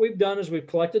 What we've done is we've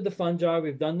collected the fungi,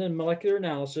 we've done the molecular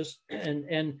analysis,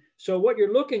 and So what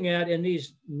you're looking at in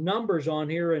these numbers on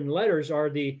here in letters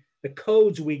are the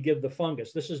codes we give the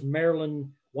fungus. This is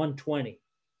Maryland 120.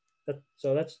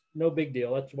 So that's no big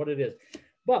deal. That's what it is.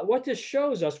 But what this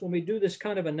shows us when we do this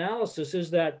kind of analysis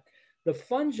is that the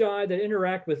fungi that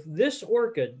interact with this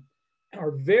orchid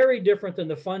are very different than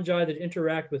the fungi that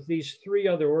interact with these three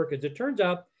other orchids. It turns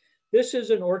out this is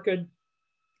an orchid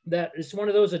that is one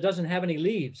of those that doesn't have any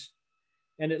leaves,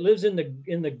 and it lives in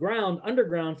the ground,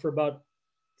 underground, for about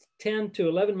 10 to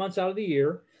 11 months out of the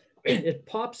year. It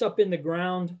pops up in the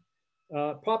ground,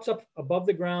 pops up above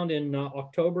the ground in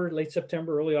October, late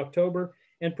September, early October,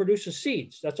 and produces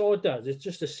seeds. That's all it does. It's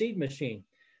just a seed machine.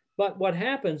 But what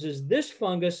happens is this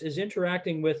fungus is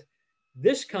interacting with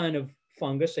this kind of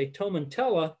fungus, a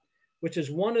Tomentella, which is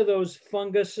one of those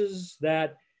funguses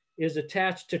that is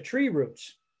attached to tree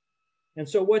roots. And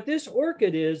so what this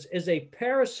orchid is a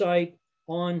parasite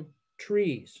on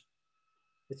trees.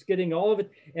 It's getting all of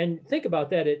it. And think about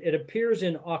that. It appears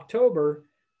in October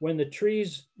when the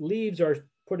trees' leaves are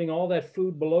putting all that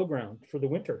food below ground for the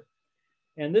winter.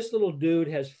 And this little dude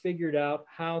has figured out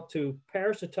how to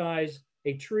parasitize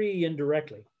a tree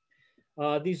indirectly.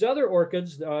 These other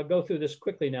orchids, go through this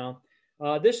quickly now.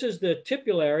 This is the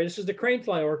tipulary. This is the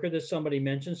cranefly orchid that somebody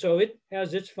mentioned. So it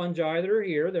has its fungi that are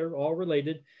here. They're all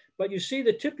related. But you see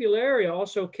the tipulary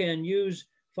also can use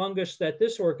fungus that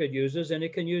this orchid uses, and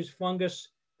it can use fungus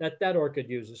that that orchid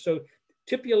uses. So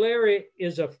tipulary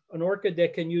is an orchid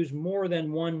that can use more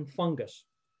than one fungus.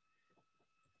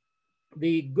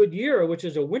 The Goodyear, which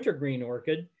is a wintergreen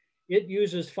orchid, it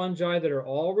uses fungi that are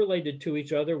all related to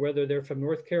each other, whether they're from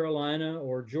North Carolina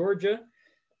or Georgia.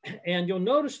 And you'll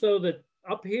notice, though, that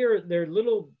up here, there are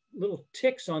little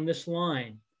ticks on this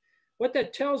line. What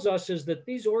that tells us is that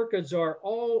these orchids are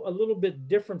all a little bit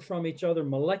different from each other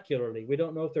molecularly. We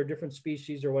don't know if they're different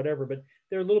species or whatever, but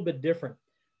they're a little bit different.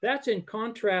 That's in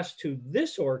contrast to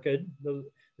this orchid, the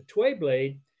tway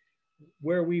blade,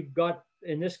 where we've got,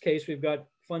 in this case, we've got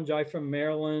fungi from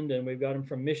Maryland, and we've got them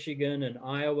from Michigan and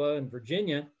Iowa and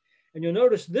Virginia. And you'll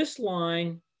notice this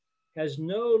line has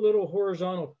no little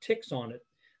horizontal ticks on it.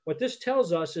 What this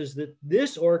tells us is that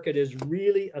this orchid is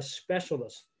really a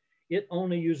specialist. It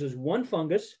only uses one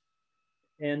fungus,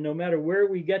 and no matter where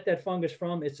we get that fungus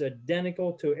from, it's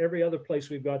identical to every other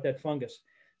place we've got that fungus.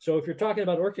 So if you're talking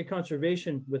about orchid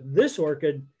conservation with this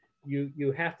orchid,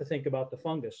 you have to think about the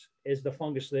fungus. Is the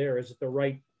fungus there? Is it the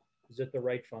right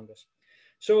fungus?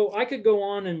 So I could go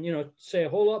on and say a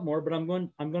whole lot more, but I'm going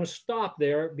to stop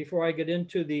there before I get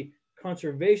into the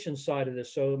conservation side of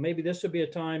this. So maybe this would be a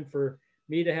time for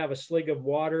me to have a slug of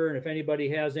water, and if anybody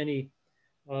has any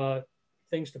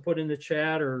things to put in the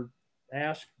chat or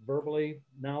ask verbally,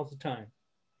 now's the time.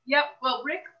 Yep. Well,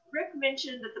 Rick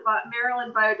mentioned that the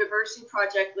Maryland Biodiversity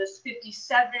Project lists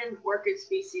 57 orchid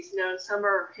species known. Some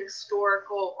are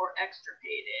historical or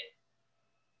extirpated.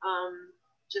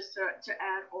 Just to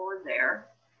add on there.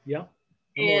 Yeah.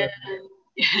 And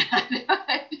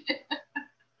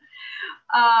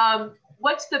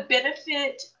what's the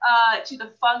benefit to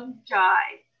the fungi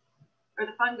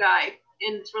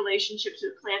in its relationship to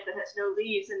a plant that has no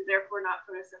leaves and therefore not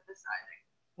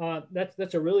photosynthesizing?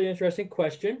 That's a really interesting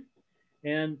question.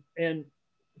 And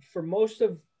for most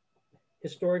of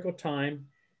historical time,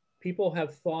 people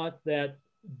have thought that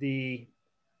the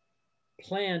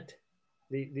plant,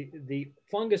 the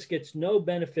fungus gets no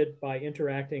benefit by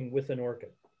interacting with an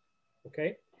orchid,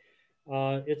 okay?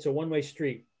 It's a one-way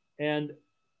street. And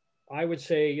I would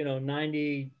say,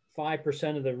 95%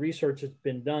 of the research that's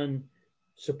been done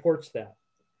supports that.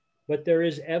 But there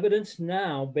is evidence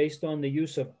now, based on the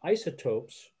use of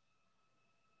isotopes,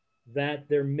 that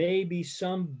there may be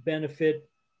some benefit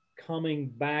coming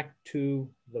back to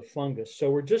the fungus.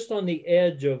 So we're just on the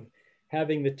edge of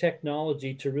having the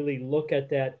technology to really look at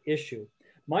that issue.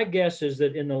 My guess is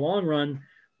that in the long run,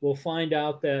 we'll find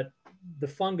out that the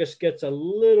fungus gets a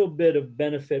little bit of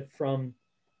benefit from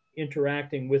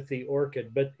interacting with the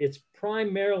orchid, but it's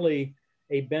primarily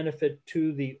a benefit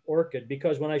to the orchid,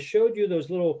 because when I showed you those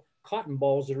little cotton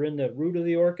balls that are in the root of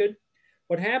the orchid,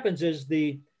 what happens is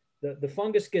the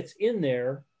fungus gets in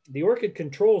there, the orchid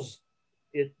controls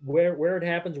it, where it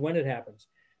happens, when it happens.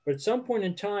 But at some point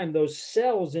in time, those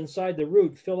cells inside the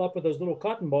root fill up with those little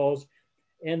cotton balls,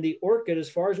 and the orchid, as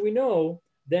far as we know,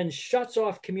 then shuts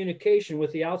off communication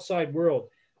with the outside world.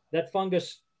 That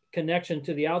fungus connection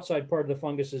to the outside part of the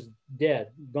fungus is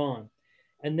dead, gone.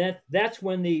 And that's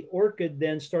when the orchid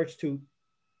then starts to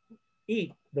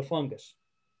eat the fungus.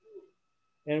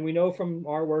 And we know from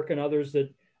our work and others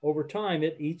that over time,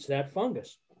 it eats that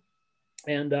fungus.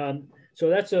 And so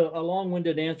that's a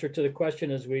long-winded answer to the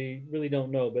question, as we really don't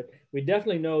know. But we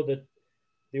definitely know that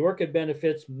the orchid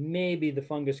benefits, maybe the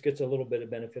fungus gets a little bit of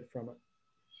benefit from it.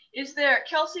 Is there,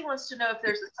 Kelsey wants to know if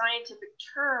there's a scientific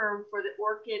term for the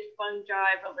orchid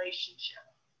fungi relationship.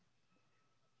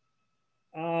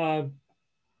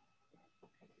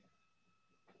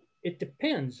 It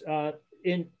depends.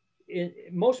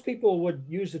 Most people would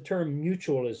use the term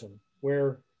mutualism,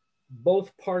 where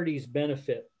both parties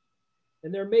benefit.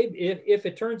 And there may be, if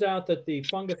it turns out that the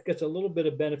fungus gets a little bit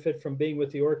of benefit from being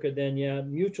with the orchid, then yeah,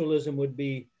 mutualism would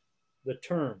be the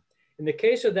term. In the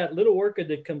case of that little orchid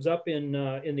that comes up in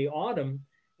the autumn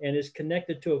and is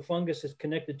connected to a fungus, is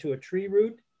connected to a tree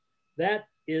root, that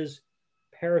is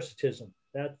parasitism.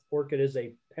 That orchid is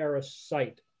a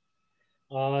parasite.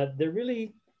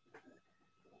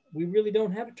 We really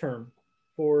don't have a term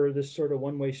for this sort of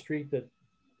one-way street that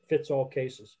fits all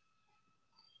cases.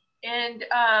 And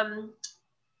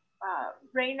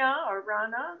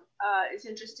Rana is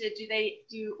interested,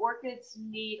 do orchids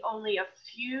need only a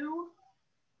few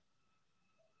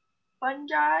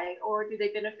fungi, or do they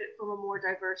benefit from a more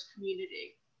diverse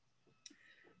community?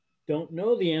 Don't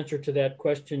know the answer to that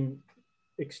question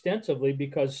extensively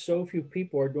because so few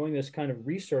people are doing this kind of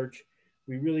research.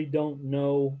 We really don't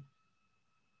know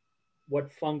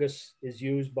what fungus is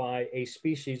used by a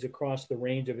species across the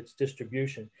range of its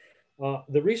distribution.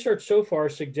 The research so far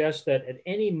suggests that at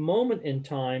any moment in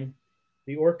time,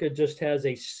 the orchid just has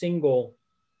a single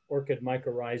orchid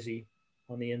mycorrhizae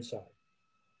on the inside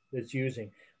that's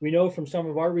using. We know from some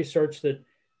of our research that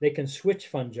they can switch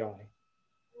fungi,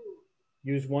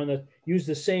 use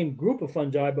the same group of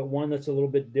fungi, but one that's a little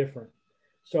bit different.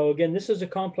 So again, this is a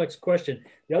complex question.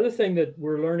 The other thing that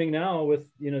we're learning now with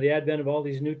the advent of all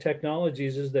these new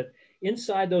technologies is that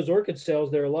inside those orchid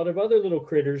cells, there are a lot of other little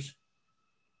critters.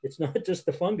 It's not just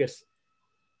the fungus.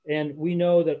 And we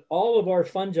know that all of our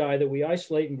fungi that we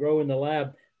isolate and grow in the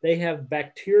lab, they have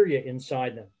bacteria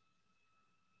inside them.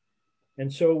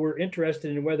 And so we're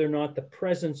interested in whether or not the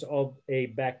presence of a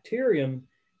bacterium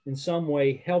in some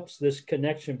way helps this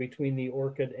connection between the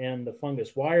orchid and the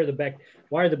fungus. Why are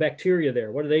the bacteria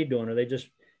there? What are they doing? Are they just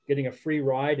getting a free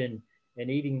ride and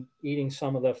eating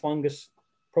some of the fungus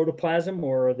protoplasm,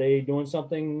 or are they doing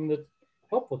something that's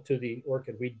helpful to the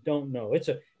orchid? We don't know.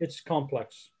 It's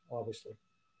complex, obviously.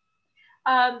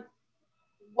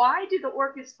 Why do the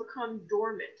orchids become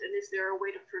dormant, and is there a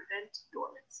way to prevent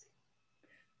dormancy?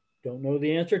 Don't know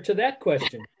the answer to that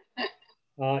question.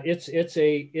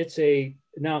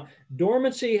 Now,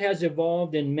 dormancy has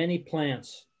evolved in many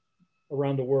plants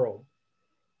around the world,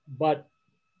 but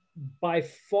by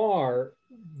far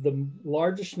the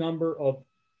largest number of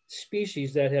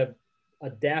species that have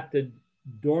adapted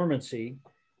dormancy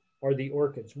are the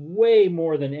orchids, way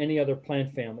more than any other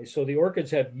plant family. So the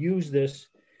orchids have used this.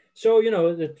 So,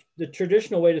 the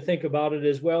traditional way to think about it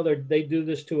is, well, they do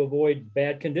this to avoid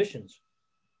bad conditions.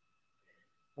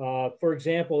 For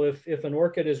example, if an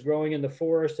orchid is growing in the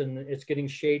forest and it's getting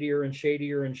shadier and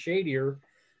shadier and shadier,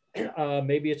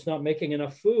 maybe it's not making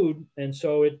enough food, and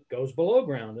so it goes below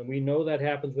ground. And we know that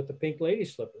happens with the pink lady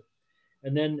slipper.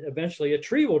 And then eventually a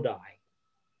tree will die.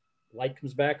 Light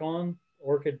comes back on,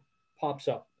 orchid pops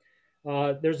up.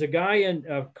 There's a guy,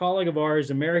 a colleague of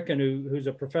ours, American, who's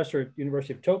a professor at the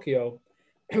University of Tokyo,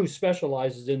 who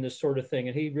specializes in this sort of thing.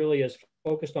 And he really is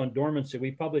focused on dormancy. We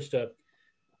published a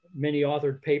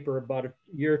many-authored paper about a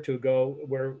year or two ago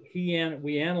where we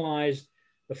analyzed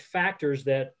the factors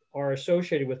that are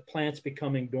associated with plants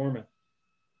becoming dormant.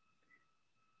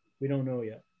 We don't know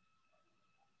yet.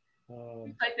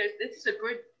 It's like this is a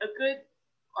good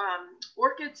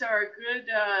orchids are a good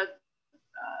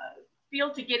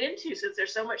field to get into, since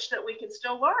there's so much that we can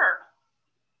still learn.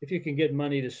 If you can get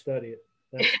money to study it.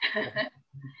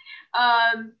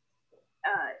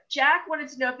 Jack wanted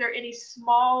to know if there are any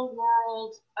small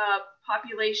world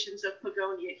populations of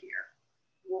Pogonia here.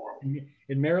 World.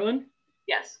 In Maryland?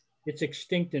 Yes. It's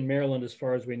extinct in Maryland as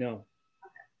far as we know.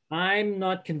 Okay. I'm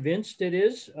not convinced it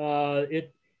is.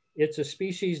 It's a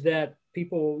species that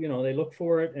people, they look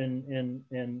for it, and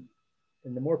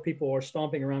the more people are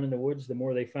stomping around in the woods, the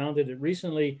more they found it. It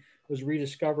recently was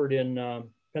rediscovered in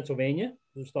Pennsylvania.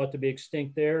 It was thought to be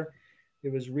extinct there.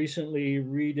 It was recently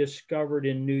rediscovered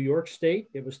in New York State.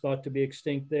 It was thought to be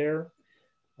extinct there.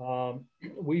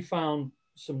 We found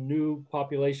some new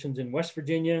populations in West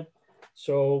Virginia.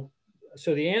 So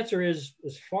the answer is,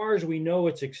 as far as we know,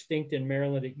 it's extinct in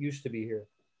Maryland. It used to be here.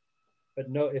 But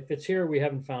no, if it's here, we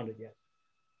haven't found it yet.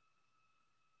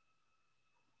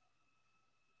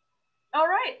 All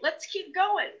right, let's keep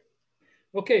going.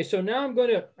 Okay, so now I'm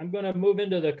going to move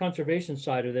into the conservation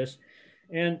side of this.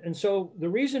 And so the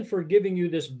reason for giving you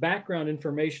this background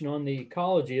information on the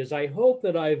ecology is I hope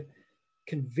that I've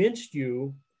convinced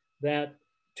you that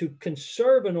to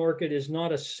conserve an orchid is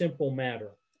not a simple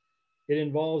matter. It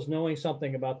involves knowing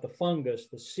something about the fungus,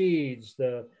 the seeds,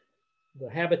 the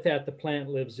habitat the plant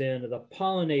lives in, the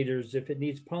pollinators, if it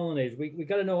needs pollinators. We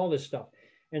got to know all this stuff.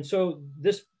 And so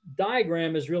this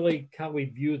diagram is really how we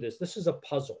view this. This is a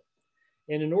puzzle.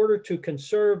 And in order to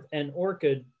conserve an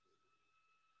orchid,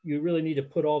 you really need to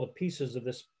put all the pieces of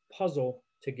this puzzle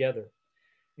together.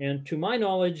 And to my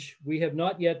knowledge, we have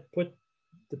not yet put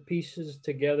the pieces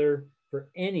together for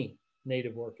any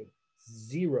native orchid,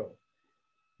 zero.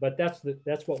 But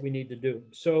that's what we need to do.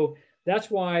 So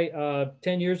that's why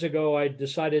 10 years ago, I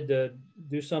decided to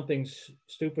do something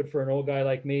stupid for an old guy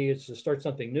like me, is to start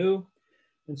something new.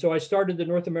 And so I started the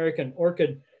North American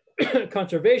Orchid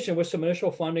Conservation with some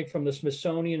initial funding from the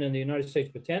Smithsonian and the United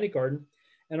States Botanic Garden.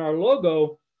 And our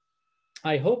logo,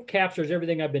 I hope, captures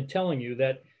everything I've been telling you,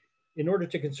 that in order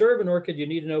to conserve an orchid, you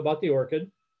need to know about the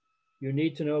orchid. You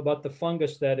need to know about the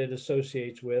fungus that it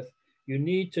associates with. You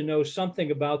need to know something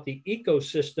about the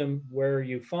ecosystem where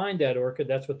you find that orchid.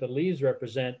 That's what the leaves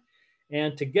represent.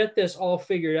 And to get this all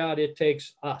figured out, it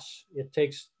takes us. It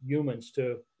takes humans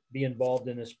to be involved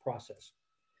in this process.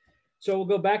 So we'll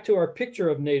go back to our picture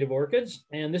of native orchids.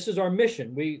 And this is our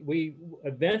mission. We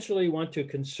eventually want to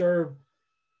conserve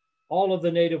all of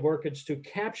the native orchids to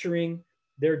capturing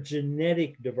their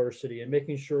genetic diversity and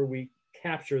making sure we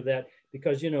capture that,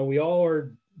 because, you know, we all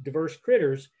are diverse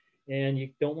critters. And you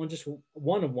don't want just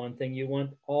one of one thing, you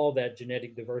want all that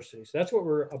genetic diversity. So that's what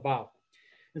we're about.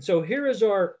 And so here's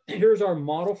our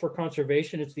model for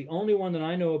conservation. It's the only one that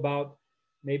I know about,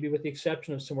 maybe with the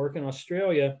exception of some work in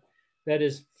Australia, that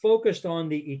is focused on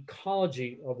the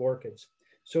ecology of orchids.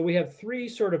 So we have three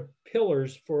sort of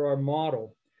pillars for our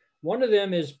model. One of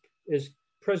them is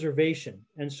preservation.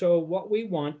 And so what we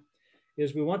want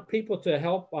is we want people to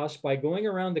help us by going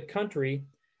around the country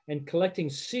and collecting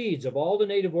seeds of all the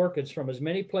native orchids from as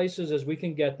many places as we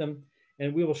can get them,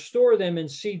 and we will store them in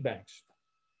seed banks.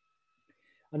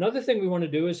 Another thing we want to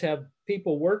do is have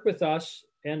people work with us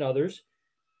and others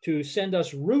to send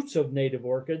us roots of native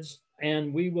orchids,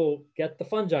 and we will get the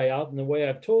fungi out in the way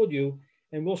I've told you,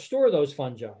 and we'll store those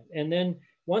fungi. And then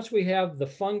once we have the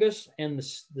fungus and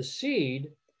the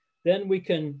seed, then we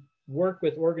can work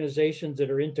with organizations that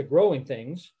are into growing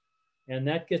things. And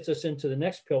that gets us into the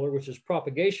next pillar, which is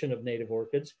propagation of native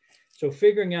orchids. So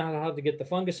figuring out how to get the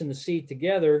fungus and the seed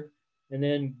together and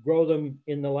then grow them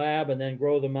in the lab and then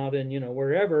grow them out in, you know,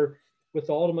 wherever, with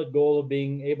the ultimate goal of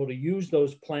being able to use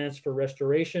those plants for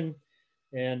restoration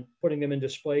and putting them in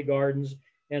display gardens.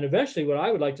 And eventually what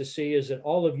I would like to see is that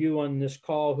all of you on this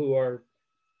call who are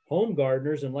home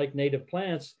gardeners and like native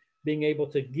plants, being able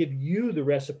to give you the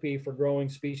recipe for growing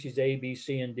species A, B,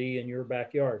 C, and D in your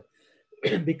backyard.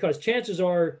 Because chances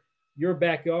are your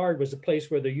backyard was a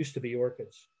place where there used to be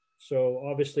orchids. So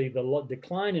obviously the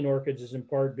decline in orchids is in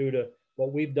part due to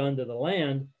what we've done to the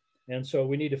land. And so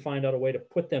we need to find out a way to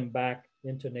put them back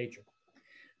into nature.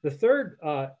 The third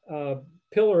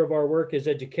pillar of our work is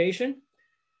education.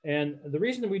 And the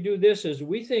reason that we do this is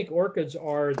we think orchids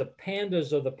are the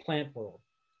pandas of the plant world.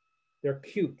 They're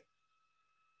cute.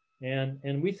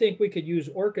 And we think we could use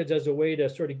orchids as a way to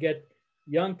sort of get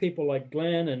young people like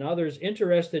Glenn and others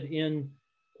interested in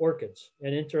orchids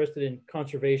and interested in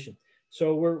conservation.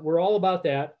 So we're all about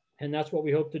that, and that's what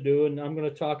we hope to do. And I'm going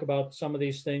to talk about some of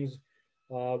these things.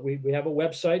 We have a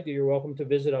website that you're welcome to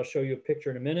visit. I'll show you a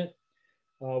picture in a minute.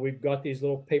 We've got these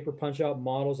little paper punch out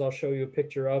models I'll show you a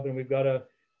picture of, and we've got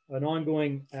an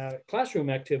ongoing classroom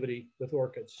activity with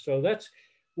orchids. So that's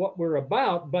what we're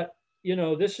about. But you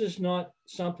know, this is not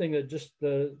something that just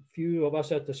the few of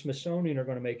us at the Smithsonian are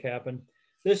going to make happen.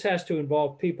 This has to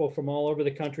involve people from all over the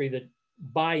country that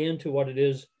buy into what it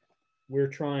is we're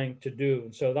trying to do.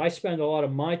 And so I spend a lot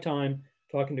of my time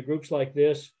talking to groups like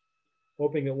this,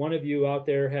 hoping that one of you out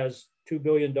there has $2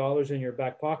 billion in your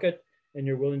back pocket and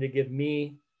you're willing to give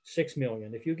me $6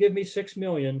 million. If you give me $6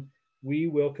 million, we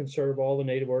will conserve all the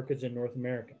native orchids in North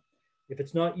America. If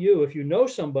it's not you, if you know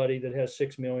somebody that has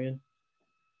 $6 million,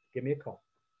 give me a call.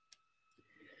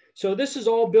 So this is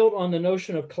all built on the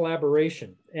notion of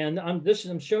collaboration. And I'm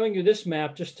showing you this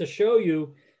map just to show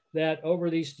you that over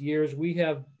these years, we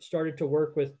have started to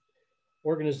work with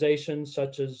organizations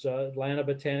such as Atlanta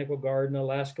Botanical Garden,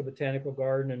 Alaska Botanical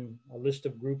Garden, and a list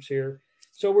of groups here.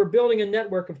 So we're building a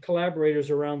network of collaborators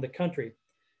around the country.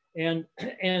 And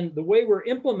the way we're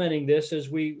implementing this is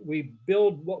we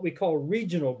build what we call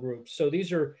regional groups. So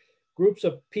these are groups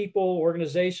of people,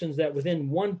 organizations that within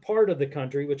one part of the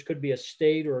country, which could be a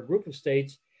state or a group of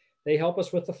states, they help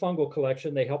us with the fungal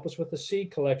collection, they help us with the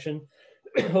seed collection.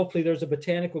 Hopefully there's a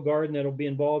botanical garden that'll be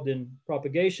involved in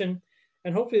propagation,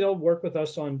 and hopefully they'll work with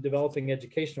us on developing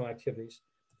educational activities.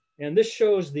 And this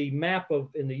shows the map of,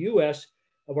 in the US,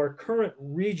 of our current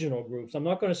regional groups. I'm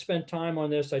not going to spend time on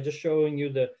this. I'm just showing you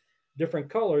the different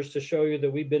colors to show you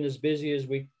that we've been as busy as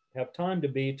we have time to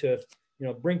be to, you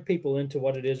know, bring people into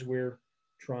what it is we're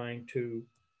trying to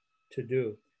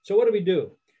do. So what do we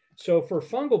do? So for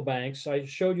fungal banks, I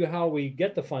showed you how we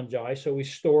get the fungi. So we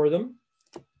store them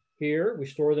here, we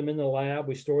store them in the lab,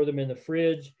 we store them in the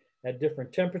fridge at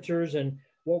different temperatures. And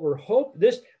what we're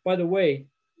this, by the way,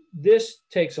 this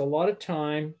takes a lot of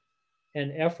time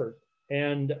and effort,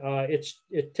 and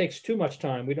it takes too much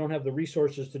time. We don't have the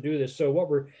resources to do this. So what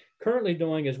we're currently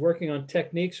doing is working on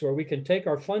techniques where we can take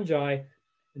our fungi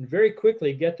and very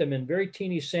quickly get them in very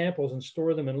teeny samples and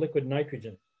store them in liquid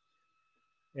nitrogen,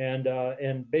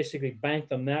 and basically bank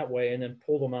them that way, and then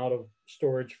pull them out of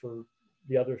storage for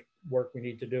the other work we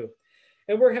need to do.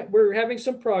 And we're having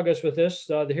some progress with this.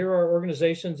 Here are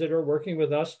organizations that are working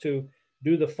with us to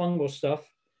do the fungal stuff: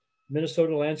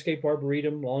 Minnesota Landscape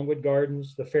Arboretum, Longwood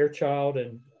Gardens, the Fairchild,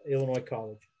 and Illinois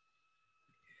College.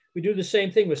 We do the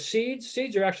same thing with seeds.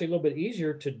 Seeds are actually a little bit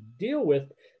easier to deal with.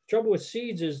 The trouble with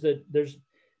seeds is that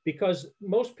because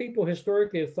most people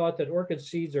historically have thought that orchid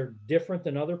seeds are different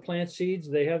than other plant seeds,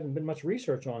 they haven't been much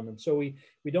research on them. So we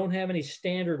don't have any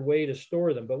standard way to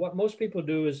store them. But what most people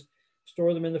do is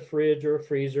store them in the fridge or a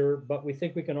freezer, but we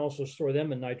think we can also store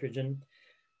them in nitrogen.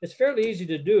 It's fairly easy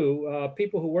to do.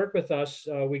 People who work with us,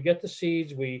 we get the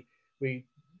seeds, we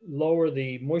lower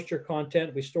the moisture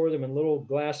content, we store them in little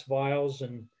glass vials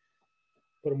and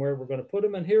put them where we're going to put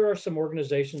them. And here are some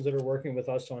organizations that are working with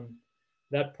us on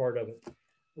that part of it.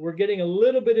 We're getting a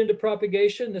little bit into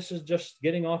propagation. This is just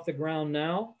getting off the ground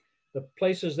now. The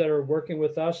places that are working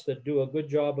with us that do a good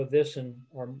job of this and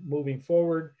are moving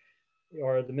forward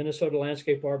are the Minnesota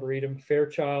Landscape Arboretum,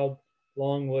 Fairchild,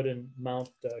 Longwood, and Mount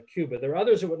Cuba. There are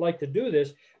others that would like to do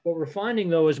this. What we're finding,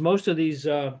 though, is most of these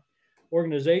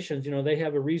organizations, you know, they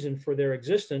have a reason for their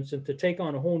existence, and to take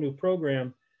on a whole new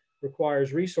program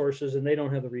requires resources, and they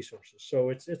don't have the resources. So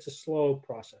it's a slow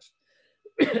process.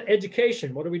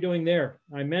 Education, what are we doing there?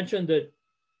 I mentioned that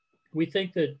we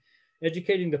think that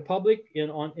educating the public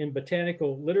in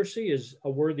botanical literacy is a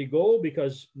worthy goal,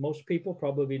 because most people,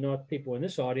 probably not people in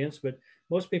this audience, but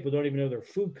most people don't even know where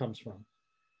food comes from.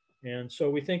 And so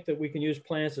we think that we can use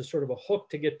plants as sort of a hook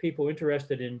to get people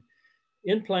interested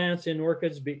in plants, in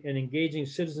orchids, and engaging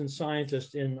citizen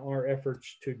scientists in our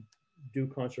efforts to do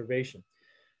conservation.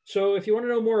 So if you want to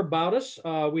know more about us,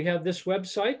 we have this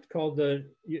website called the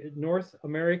North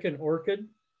American Orchid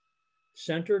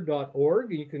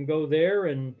Center.org. You can go there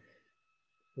and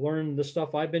learn the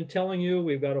stuff I've been telling you.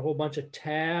 We've got a whole bunch of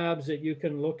tabs that you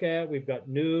can look at. We've got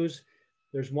news.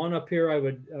 There's one up here I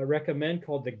would recommend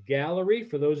called the Gallery,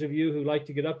 for those of you who like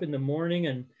to get up in the morning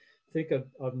and think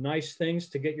of nice things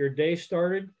to get your day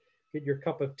started. Get your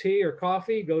cup of tea or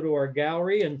coffee, go to our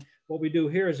gallery. And what we do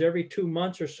here is every 2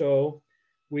 months or so,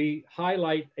 we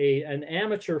highlight an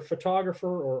amateur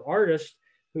photographer or artist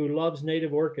who loves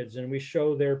native orchids, and we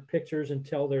show their pictures and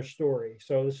tell their story.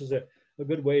 So this is a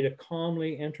good way to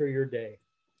calmly enter your day.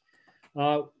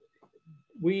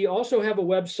 We also have a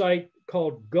website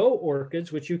called Go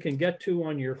Orchids, which you can get to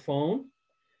on your phone,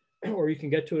 or you can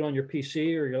get to it on your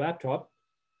PC or your laptop.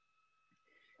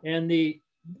 And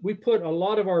we put a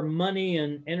lot of our money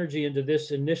and energy into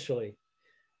this initially.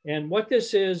 And what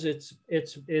this is,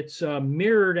 it's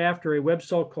mirrored after a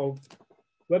website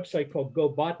called Go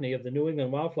Botany of the New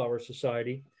England Wildflower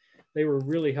Society. They were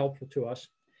really helpful to us.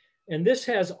 And this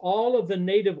has all of the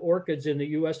native orchids in the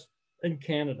US and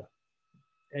Canada.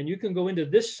 And you can go into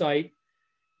this site,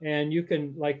 and you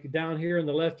can, like down here on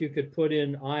the left, you could put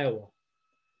in Iowa.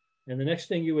 And the next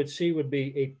thing you would see would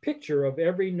be a picture of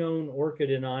every known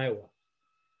orchid in Iowa.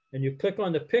 And you click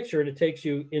on the picture, and it takes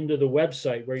you into the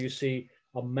website where you see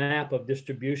a map of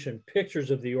distribution,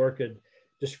 pictures of the orchid,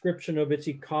 description of its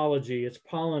ecology, its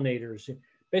pollinators.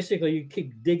 Basically, you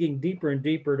keep digging deeper and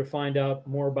deeper to find out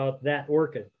more about that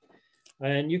orchid.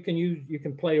 And you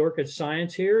can play orchid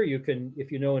science here. You can,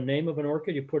 if you know a name of an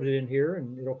orchid, you put it in here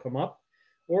and it'll come up.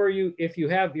 Or if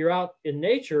you're out in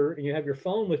nature and you have your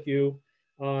phone with you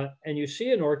and you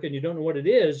see an orchid and you don't know what it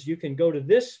is, you can go to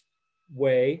this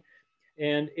way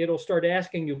and it'll start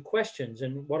asking you questions.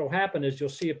 And what'll happen is you'll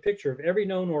see a picture of every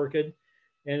known orchid,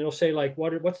 and it'll say, like,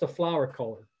 what's the flower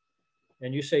color?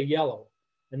 And you say yellow.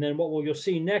 And then what you'll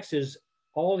see next is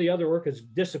all the other orchids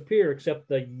disappear except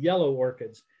the yellow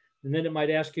orchids. And then it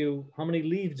might ask you, how many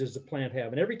leaves does the plant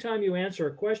have? And every time you answer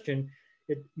a question,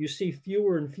 you see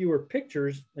fewer and fewer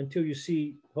pictures until you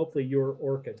see, hopefully, your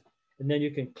orchid. And then you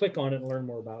can click on it and learn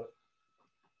more about it.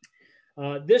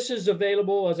 This is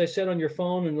available, as I said, on your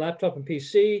phone and laptop and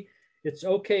PC. It's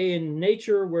okay in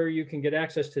nature where you can get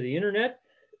access to the internet,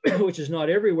 which is not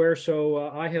everywhere. So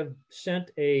I have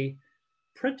sent a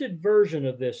printed version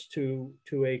of this to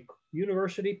a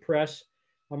university press.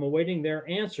 I'm awaiting their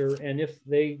answer. And if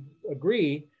they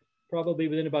agree, probably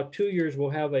within about 2 years, we'll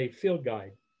have a field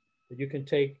guide that you can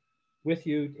take with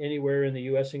you anywhere in the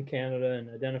US and Canada and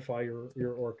identify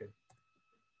your orchid.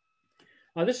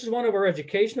 This is one of our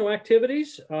educational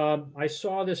activities. I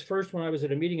saw this first when I was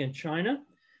at a meeting in China.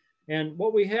 And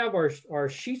what we have are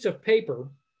sheets of paper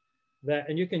that,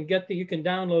 and you can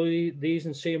download these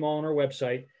and see them all on our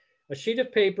website. A sheet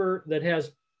of paper that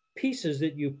has pieces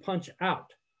that you punch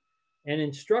out and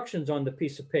instructions on the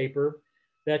piece of paper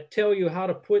that tell you how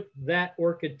to put that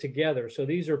orchid together. So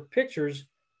these are pictures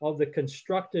of the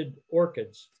constructed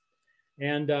orchids.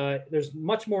 And there's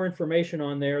much more information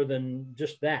on there than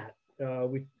just that.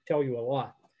 We tell you a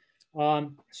lot.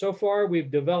 So far,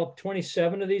 we've developed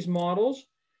 27 of these models.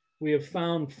 We have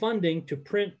found funding to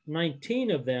print 19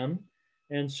 of them.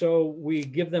 And so we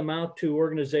give them out to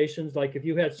organizations. Like if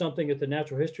you had something at the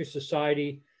Natural History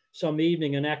Society, some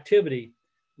evening, an activity,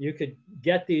 you could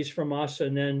get these from us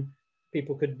and then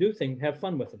people could do things, have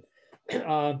fun with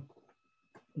them.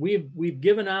 We've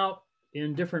given out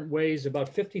in different ways about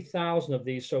 50,000 of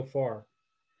these so far.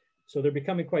 So they're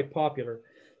becoming quite popular.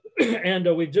 And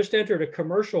we've just entered a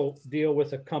commercial deal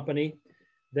with a company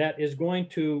that is going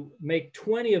to make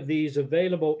 20 of these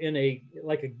available in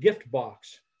like a gift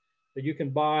box that you can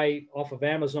buy off of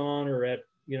Amazon or at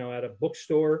a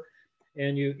bookstore.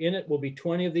 And in it will be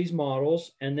 20 of these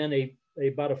models, and then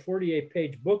about a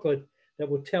 48-page booklet that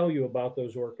will tell you about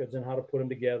those orchids and how to put them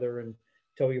together and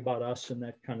tell you about us and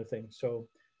that kind of thing. So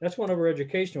that's one of our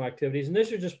educational activities. And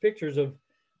these are just pictures of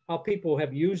how people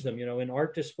have used them, in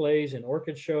art displays, in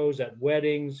orchid shows, at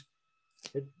weddings.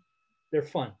 They're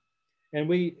fun. And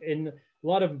in a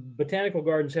lot of botanical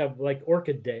gardens have like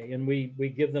Orchid Day, and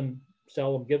we give them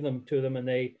to them, and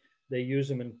they use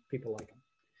them and people like them.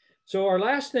 So our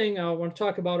last thing I want to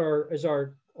talk about is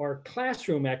our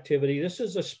classroom activity. This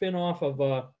is a spin-off of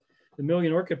the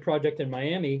Million Orchid Project in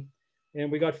Miami,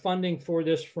 and we got funding for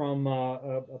this from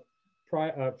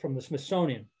the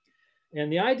Smithsonian. And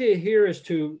the idea here is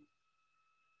to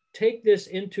take this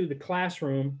into the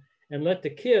classroom and let the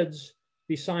kids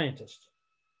be scientists.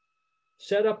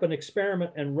 Set up an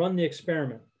experiment and run the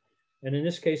experiment. And in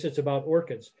this case, it's about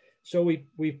orchids. So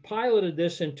we piloted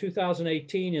this in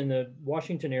 2018 in the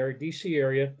Washington area, DC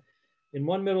area, in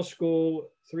one middle school,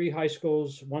 3 high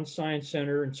schools, 1 science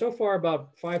center. And so far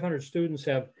about 500 students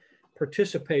have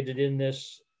participated in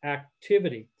this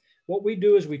activity. What we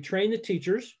do is we train the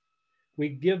teachers. We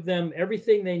give them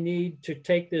everything they need to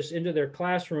take this into their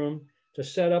classroom to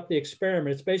set up the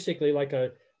experiment. It's basically like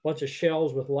a bunch of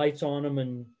shells with lights on them,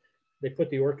 and they put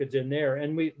the orchids in there.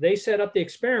 And they set up the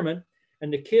experiment,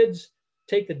 and the kids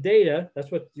take the data.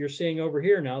 That's what you're seeing over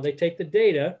here now. They take the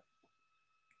data,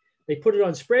 they put it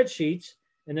on spreadsheets,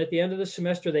 and at the end of the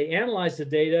semester, they analyze the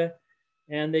data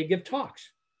and they give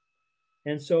talks.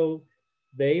 And so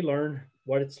they learn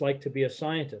what it's like to be a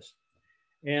scientist.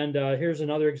 And here's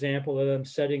another example of them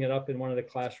setting it up in one of the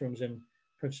classrooms in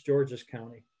Prince George's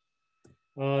County.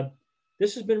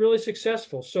 This has been really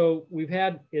successful. So we've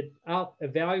had it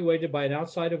evaluated by an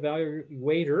outside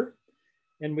evaluator,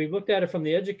 and we've looked at it from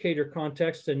the educator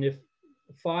context. And if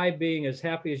 5 being as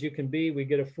happy as you can be, we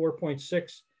get a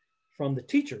 4.6 from the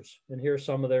teachers. And here are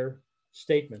some of their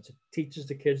statements. It teaches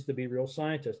the kids to be real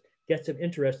scientists, gets them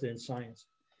interested in science.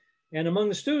 And among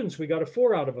the students, we got a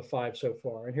 4 out of a 5 so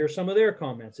far. And here's some of their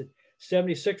comments.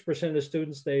 76% of the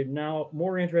students, they're now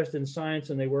more interested in science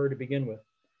than they were to begin with.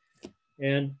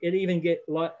 And it even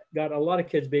got a lot of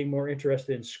kids being more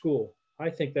interested in school. I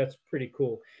think that's pretty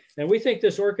cool. And we think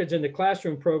this Orchids in the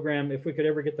Classroom program, if we could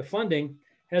ever get the funding,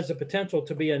 has the potential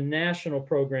to be a national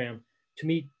program to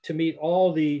meet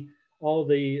all the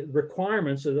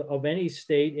requirements of any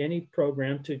state, any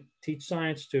program to teach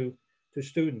science to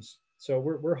students. So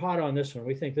we're hot on this one.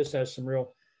 We think this has some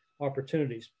real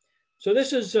opportunities. So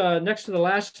this is next to the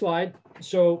last slide.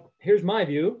 So here's my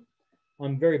view.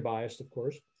 I'm very biased, of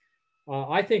course.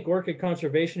 I think orchid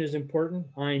conservation is important.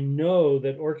 I know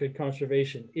that orchid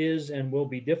conservation is and will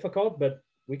be difficult, but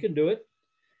we can do it.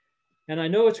 And I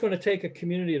know it's going to take a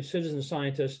community of citizen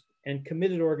scientists and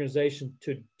committed organizations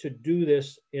to do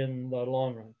this in the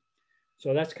long run.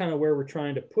 So that's kind of where we're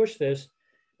trying to push this.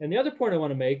 And the other point I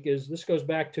want to make is this goes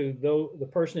back to the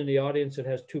person in the audience that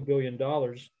has $2 billion.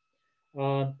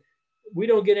 We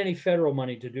don't get any federal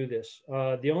money to do this.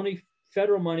 The only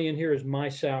federal money in here is my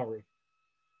salary.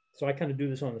 So I kind of do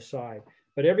this on the side.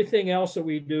 But everything else that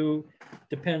we do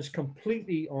depends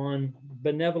completely on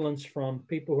benevolence from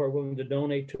people who are willing to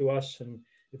donate to us, and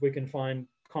if we can find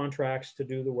contracts to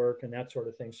do the work and that sort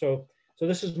of thing. So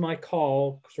this is my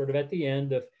call sort of at the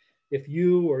end. If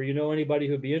you or you know anybody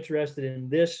who'd be interested in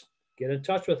this, get in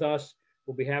touch with us.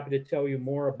 We'll be happy to tell you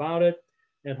more about it.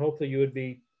 And hopefully you would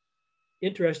be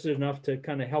interested enough to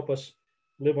kind of help us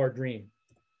live our dream.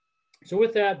 So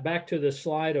with that, back to the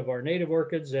slide of our native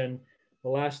orchids. And the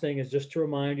last thing is just to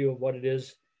remind you of what it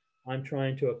is I'm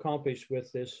trying to accomplish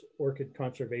with this orchid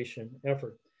conservation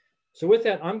effort. So with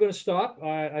that, I'm going to stop.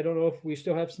 I don't know if we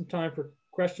still have some time for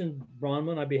questions,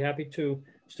 Bronwyn. I'd be happy to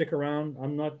stick around.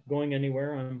 I'm not going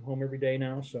anywhere. I'm home every day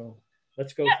now. So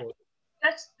let's go for it.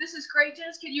 This is great,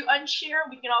 Dennis. Can you unshare?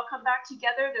 We can all come back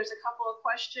together. There's a couple of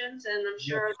questions, and I'm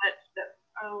sure that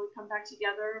we come back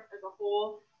together as a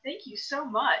whole. Thank you so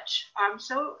much. I'm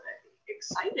so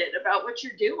excited about what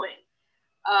you're doing.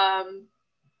 Let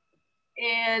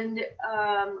me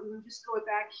just go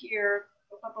back here.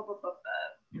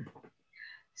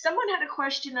 Someone had a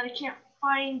question and I can't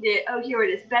find it. Oh, here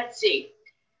it is, Betsy.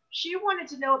 She wanted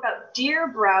to know about deer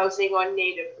browsing on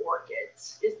native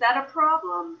orchids. Is that a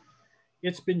problem?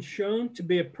 It's been shown to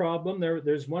be a problem.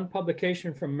 There's one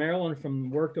publication from Maryland from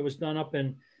work that was done up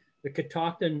in the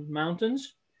Catoctin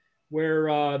Mountains,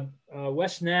 where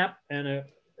Wes Knapp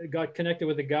got connected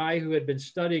with a guy who had been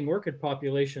studying orchid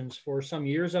populations for some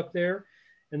years up there.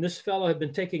 And this fellow had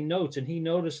been taking notes, and he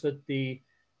noticed that they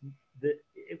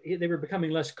were becoming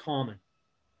less common.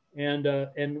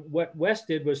 And what Wes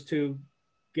did was to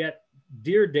get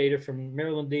deer data from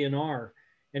Maryland DNR,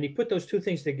 and he put those two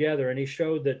things together, and he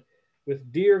showed that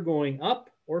with deer going up,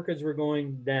 orchids were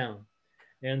going down.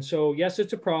 And so, yes,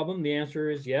 it's a problem. The answer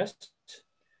is yes.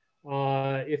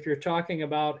 If you're talking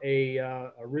about a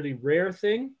really rare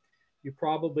thing, you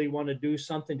probably want to do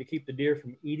something to keep the deer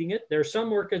from eating it. There are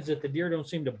some orchids that the deer don't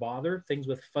seem to bother, things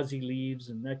with fuzzy leaves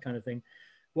and that kind of thing.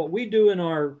 What we do in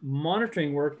our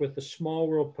monitoring work with the small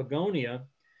world Pogonia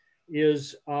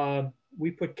is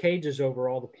we put cages over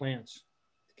all the plants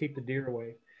to keep the deer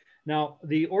away. Now,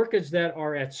 the orchids that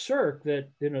are at CERC that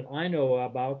I know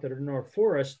about that are in our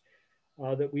forest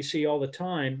that we see all the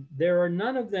time, there are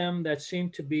none of them that seem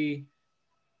to be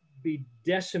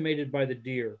decimated by the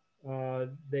deer.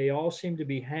 They all seem to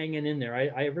be hanging in there.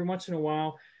 I every once in a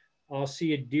while, I'll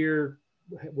see a deer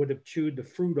would have chewed the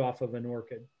fruit off of an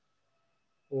orchid,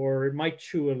 or it might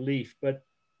chew a leaf, but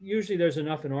usually there's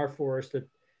enough in our forest that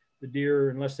the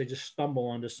deer, unless they just stumble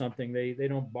onto something, they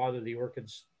don't bother the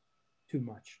orchids too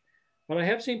much. But I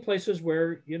have seen places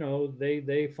where,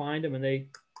 they find them and they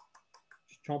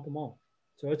just chomp them all.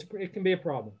 So it can be a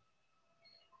problem.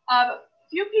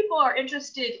 Few people are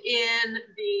interested in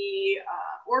the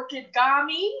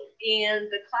Orchidgami and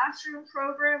the classroom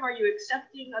program. Are you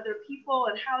accepting other people,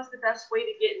 and how's the best way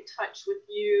to get in touch with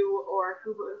you, or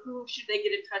who should they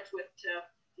get in touch with to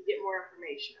get more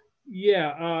information?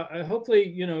 Yeah, hopefully,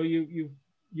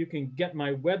 you can get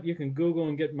my you can Google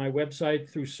and get my website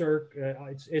through CERC.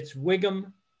 It's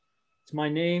Whigham. It's my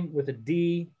name with a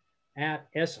D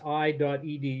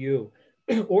 @si.edu.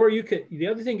 Or the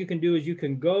other thing you can do is you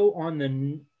can go on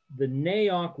the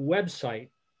NAOCC website,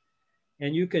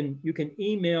 and you can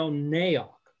email NAOCC,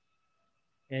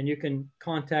 and you can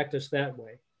contact us that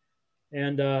way.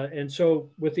 And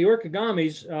so with the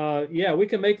orchigamis, yeah, we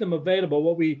can make them available.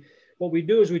 What we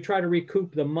do is we try to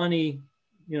recoup the money,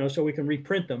 so we can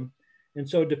reprint them. And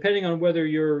so depending on whether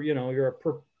you're a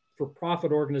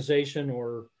for-profit organization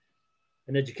or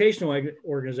an educational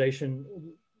organization,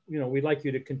 we'd like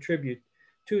you to contribute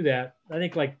to that. I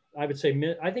think I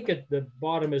think at the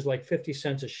bottom is like 50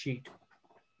 cents a sheet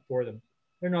for them.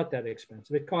 They're not that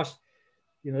expensive. It costs,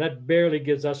 that barely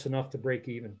gives us enough to break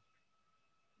even.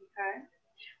 Okay.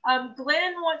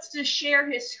 Glenn wants to share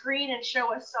his screen and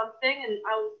show us something, and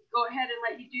I'll go ahead and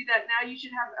let you do that now. You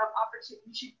should have an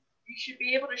opportunity. You should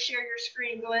be able to share your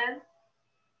screen, Glenn.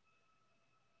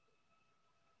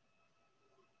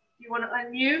 You want to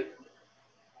unmute?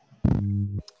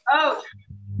 Oh.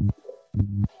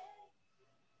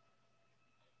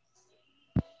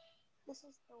 This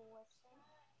is the website.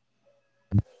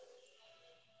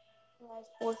 It has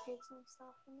orchids and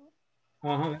stuff in it.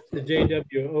 That's the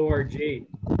JWORG.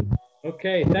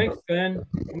 Okay, thanks, Ben.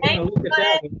 I'm going to look at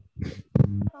that one.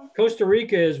 Costa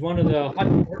Rica is one of the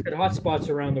orchid hotspots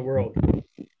around the world.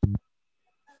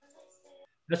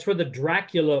 That's where the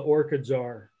Dracula orchids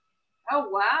are. Oh,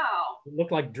 wow. They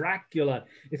look like Dracula.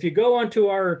 If you go onto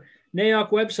our NAOCC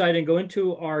website and go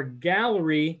into our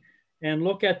gallery and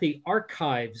look at the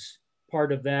archives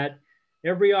part of that,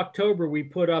 every October we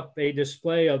put up a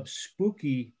display of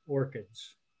spooky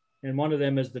orchids. and one of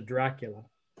them is the Dracula.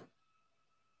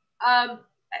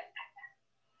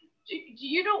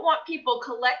 You don't want people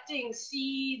collecting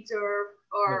seeds or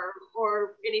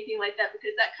anything like that,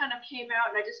 because that kind of came out,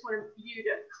 and I just wanted you to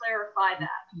clarify that.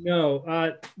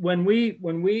 No, when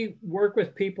we work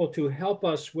with people to help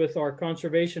us with our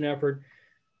conservation effort,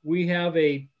 we have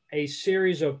a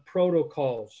series of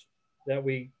protocols that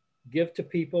we give to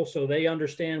people so they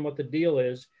understand what the deal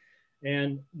is.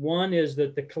 And one is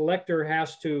that the collector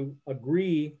has to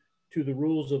agree to the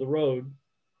rules of the road,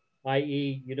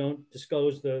 i.e. you don't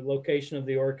disclose the location of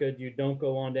the orchid, you don't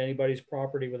go onto anybody's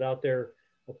property without their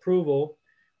approval.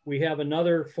 We have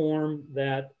another form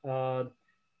that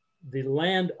the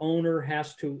landowner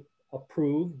has to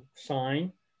approve,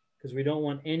 sign, because we don't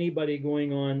want anybody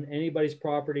going on anybody's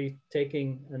property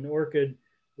taking an orchid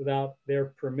without their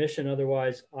permission.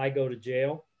 Otherwise, I go to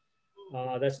jail.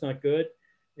 That's not good.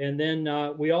 And then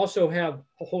we also have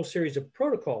a whole series of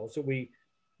protocols that we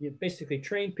basically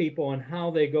train people on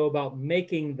how they go about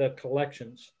making the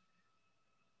collections.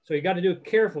 So you got to do it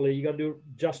carefully. You got to do it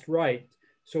just right.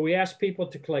 So we ask people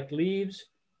to collect leaves,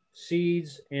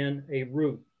 seeds, and a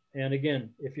root. And again,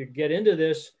 if you get into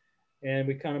this and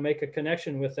we kind of make a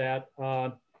connection with that,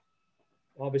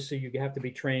 obviously you have to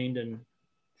be trained and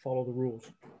follow the rules.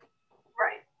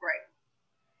 Right, right.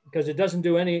 Because it doesn't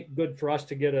do any good for us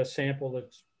to get a sample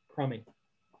that's crummy.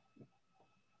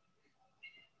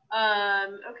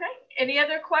 Okay. Any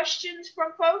other questions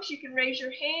from folks? You can raise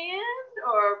your hand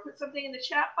or put something in the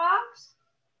chat box.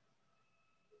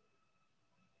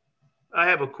 I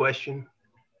have a question.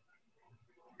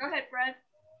 Go ahead, Fred.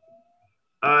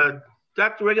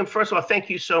 Dr. Whigham, first of all, thank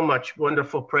you so much.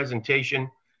 Wonderful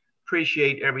presentation.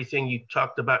 Appreciate everything you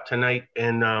talked about tonight.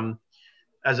 And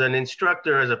as an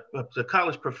instructor, as a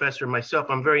college professor myself,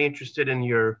 I'm very interested in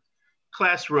your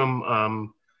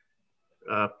classroom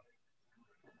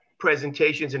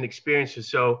presentations and experiences.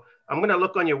 So I'm going to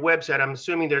look on your website. I'm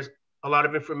assuming there's a lot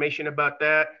of information about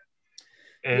that.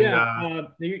 And, yeah,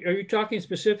 are you talking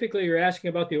specifically, you're asking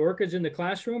about the orchids in the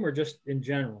classroom or just in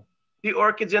general? The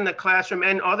orchids in the classroom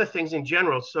and other things in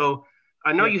general. So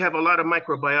I know you have a lot of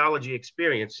microbiology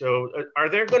experience. So are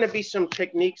there going to be some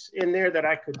techniques in there that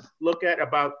I could look at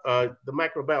about the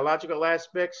microbiological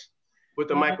aspects with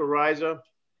the mycorrhiza?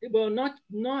 Well,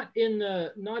 not in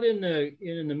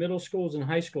the middle schools and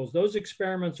high schools. Those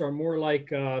experiments are more like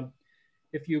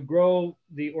if you grow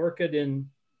the orchid in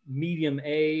medium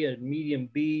A and medium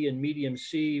B and medium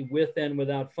C with and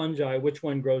without fungi, which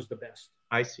one grows the best?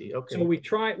 I see. Okay. So we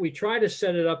try to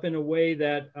set it up in a way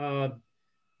that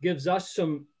gives us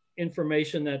some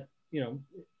information that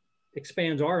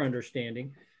expands our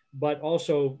understanding, but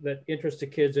also that interests the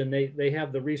kids, and they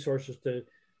have the resources to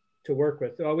work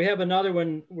with. We have another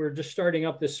one we're just starting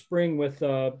up this spring with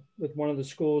one of the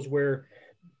schools where,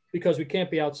 because we can't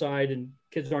be outside and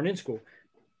kids aren't in school,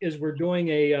 is we're doing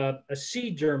a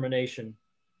seed germination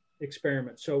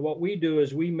experiment. So what we do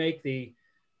is we make the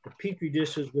Petri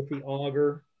dishes with the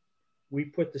auger. We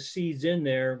put the seeds in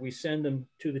there. We send them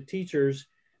to the teachers,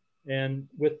 and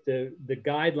with the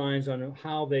guidelines on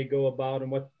how they go about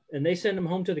and they send them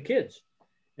home to the kids,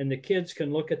 and the kids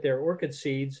can look at their orchid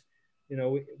seeds.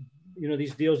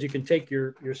 These deals, you can take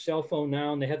your cell phone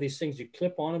now, and they have these things you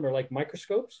clip on them, they're like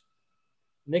microscopes,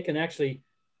 and they can actually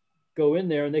go in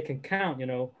there and they can count,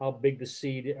 how big the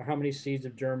seed, how many seeds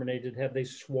have germinated, have they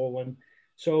swollen.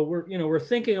 So we're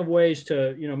thinking of ways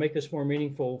to, make this more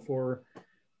meaningful for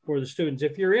the students.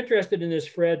 If you're interested in this,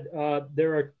 Fred,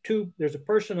 there's a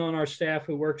person on our staff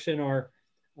who works in our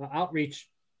outreach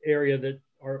area that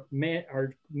are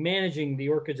managing the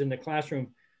Orchids in the Classroom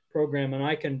program, and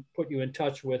I can put you in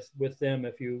touch with them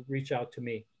if you reach out to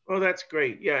me. Oh, that's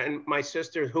great. Yeah, and my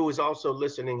sister, who is also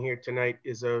listening here tonight,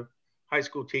 is a high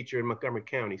school teacher in Montgomery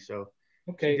County. So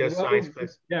okay, she does science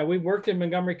class. Yeah, we've worked in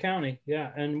Montgomery County.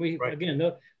 Yeah, and we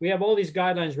have all these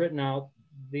guidelines written out.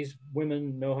 These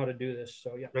women know how to do this.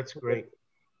 So yeah, that's great.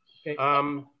 Okay.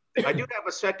 I do have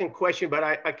a second question, but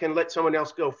I can let someone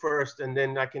else go first, and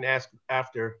then I can ask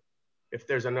after if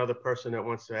there's another person that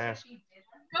wants to ask.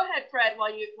 Go ahead, Fred,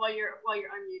 while you're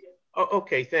unmuted. Oh,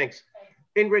 okay, thanks.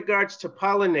 In regards to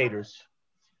pollinators,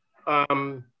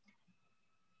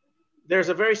 there's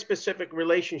a very specific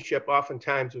relationship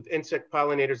oftentimes with insect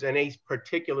pollinators and a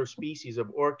particular species of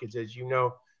orchids, as you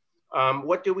know.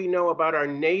 What do we know about our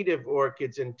native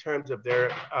orchids in terms of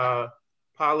their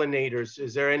pollinators?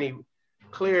 Is there any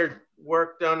clear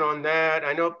work done on that?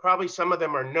 I know probably some of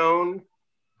them are known,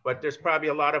 but there's probably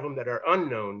a lot of them that are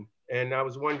unknown. And I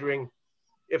was wondering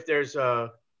if there's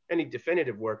any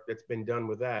definitive work that's been done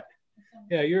with that.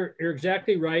 Yeah, you're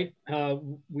exactly right.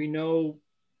 We know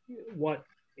what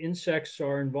insects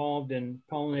are involved in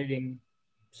pollinating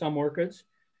some orchids.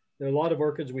 There are a lot of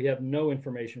orchids we have no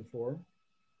information for.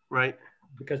 Right.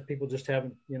 Because people just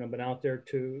haven't, been out there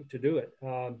to do it.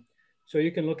 So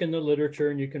you can look in the literature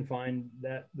and you can find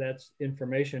that's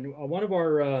information. One of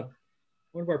our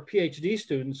PhD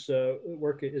students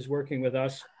is working with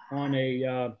us on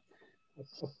a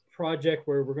project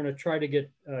where we're going to try to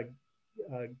get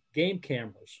game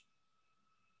cameras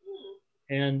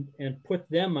and put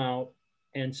them out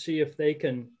and see if they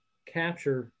can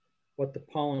capture what the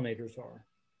pollinators are.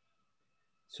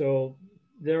 So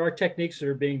there are techniques that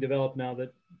are being developed now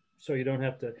that, so you don't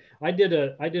have to. I did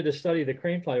a study of the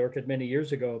cranefly orchid many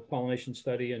years ago, pollination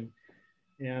study,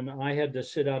 and I had to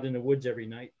sit out in the woods every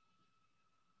night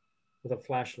with a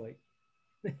flashlight.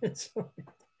 So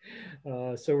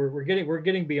we're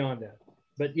getting beyond that.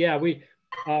 But yeah,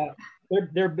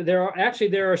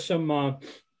 there are some.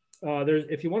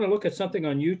 If you want to look at something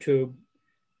on YouTube,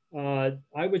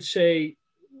 I would say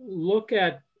look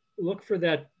for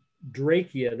that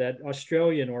Drachea, that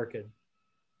Australian orchid,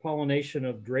 pollination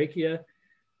of Drachea.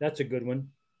 That's a good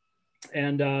one.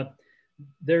 And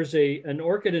there's an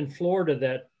orchid in Florida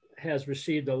that has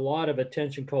received a lot of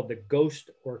attention called the ghost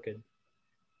orchid.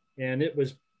 And it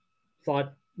was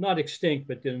thought not extinct,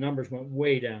 but the numbers went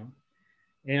way down.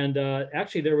 And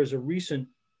actually there was a recent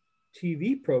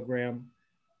TV program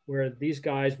where these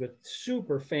guys with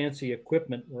super fancy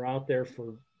equipment were out there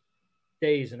for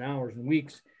days and hours and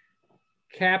weeks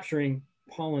capturing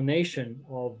pollination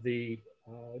of the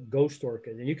ghost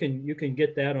orchid, and you can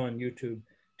get that on YouTube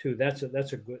too. That's a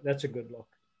good look.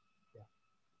 Yeah.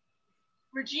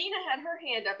 Regina had her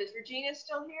hand up. Is Regina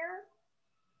still here?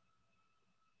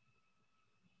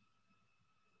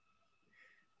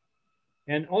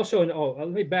 And also,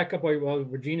 let me back up while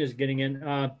Regina's getting in.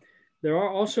 There are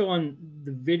also on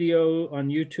the video on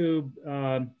YouTube.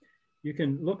 You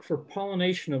can look for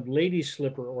pollination of lady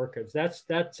slipper orchids.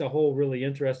 That's a whole really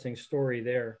interesting story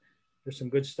there. There's some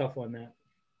good stuff on that.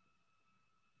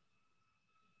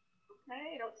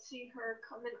 Okay, I don't see her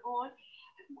coming on.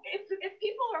 If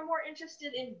people are more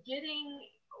interested in getting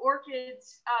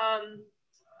orchids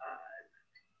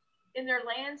in their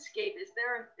landscape,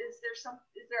 are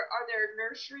there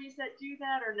nurseries that do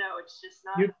that, or no? It's just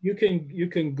not. You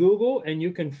can Google and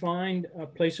you can find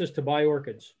places to buy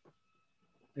orchids.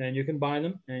 And you can buy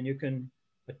them and you can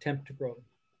attempt to grow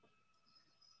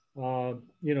them.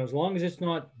 As long as it's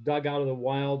not dug out of the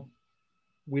wild,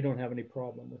 we don't have any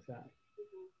problem with that.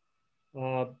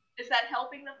 Is that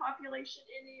helping the population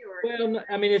any? Or? Well,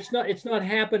 I mean, it's not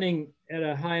happening at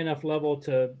a high enough level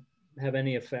to have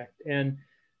any effect. And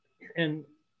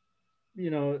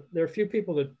there are a few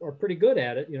people that are pretty good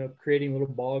at it, creating little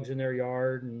bogs in their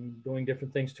yard and doing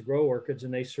different things to grow orchids,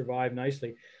 and they survive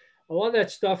nicely. A lot of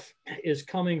that stuff is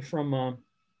coming from,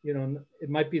 it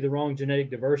might be the wrong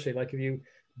genetic diversity. Like if you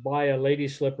buy a lady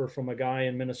slipper from a guy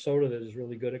in Minnesota that is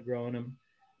really good at growing them,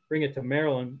 bring it to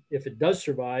Maryland. If it does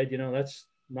survive, that's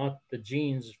not the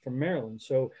genes from Maryland.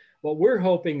 So what we're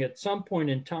hoping at some point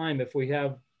in time, if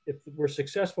we're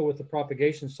successful with the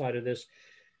propagation side of this,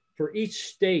 for each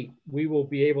state, we will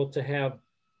be able to have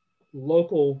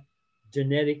local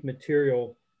genetic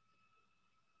material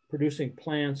producing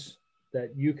plants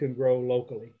that you can grow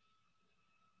locally.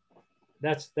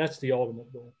 That's the ultimate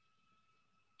goal.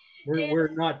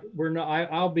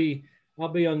 I'll be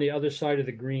on the other side of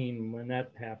the green when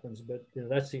that happens, but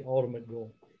that's the ultimate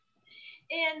goal.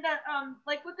 And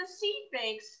like with the seed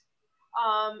banks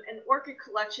and orchid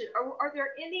collection, are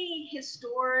there any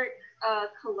historic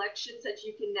collections that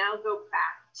you can now go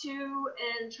back to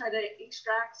and try to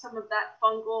extract some of that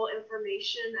fungal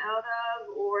information out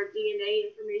of, or DNA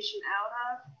information out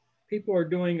of? People are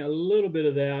doing a little bit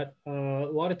of that.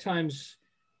 A lot of times,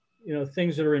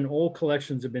 things that are in old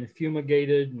collections have been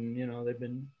fumigated, and they've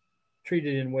been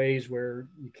treated in ways where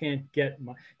you can't get.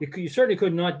 You certainly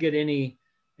could not get any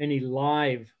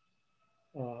live,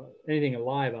 anything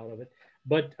alive out of it.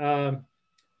 But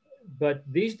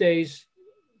these days,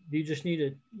 you just need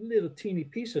a little teeny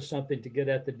piece of something to get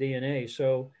at the DNA.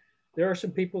 So there are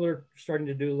some people that are starting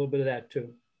to do a little bit of that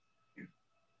too.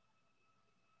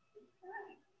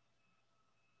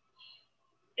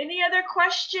 Any other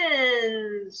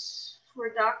questions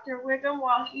for Dr. Whigham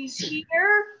while he's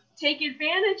here? Take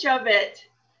advantage of it.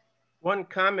 One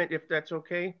comment, if that's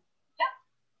okay.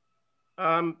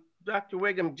 Yeah. Dr.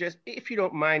 Whigham, just if you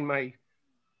don't mind my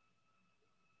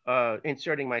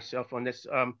inserting myself on this.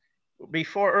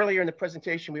 Earlier in the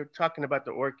presentation, we were talking about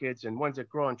the orchids and ones that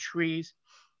grow on trees.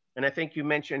 And I think you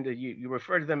mentioned that you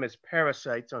refer to them as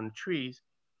parasites on trees.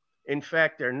 In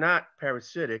fact, they're not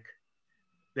parasitic.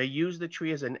 They use the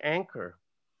tree as an anchor.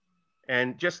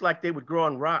 And just like they would grow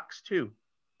on rocks too,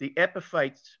 the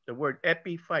epiphytes, the word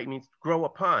epiphyte means grow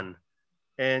upon,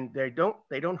 and they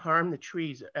don't harm the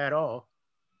trees at all.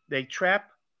 They trap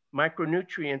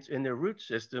micronutrients in their root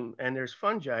system, and there's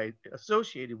fungi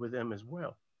associated with them as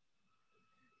well.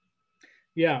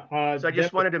 Yeah. So I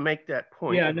just wanted to make that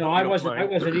point. Yeah, no, I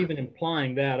wasn't even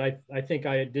implying that. I think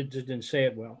I didn't say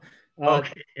it well.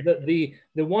 Okay.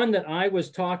 The one that I was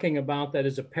talking about that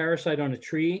is a parasite on a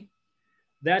tree,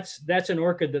 that's an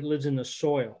orchid that lives in the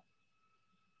soil,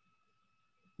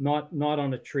 not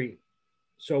on a tree.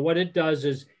 So what it does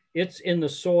is it's in the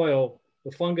soil,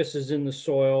 the fungus is in the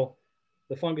soil,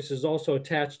 the fungus is also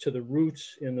attached to the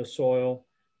roots in the soil,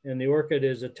 and the orchid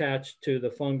is attached to the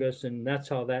fungus, and that's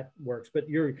how that works. But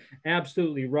you're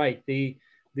absolutely right. The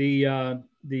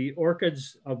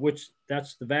orchids, of which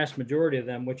that's the vast majority of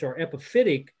them, which are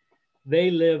epiphytic,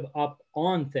 they live up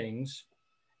on things,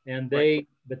 and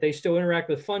but they still interact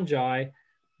with fungi,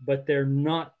 but they're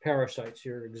not parasites.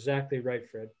 You're exactly right,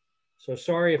 Fred. So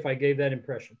sorry if I gave that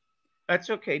impression.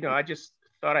 That's okay. No, I just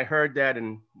thought I heard that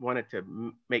and wanted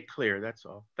to make clear. That's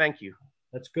all. Thank you.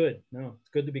 That's good. No, it's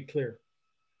good to be clear.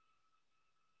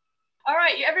 All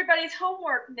right, everybody's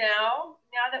homework now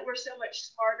that we're so much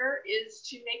smarter, is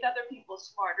to make other people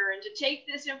smarter and to take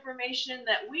this information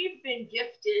that we've been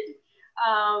gifted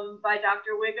by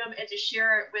Dr. Whigham and to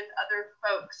share it with other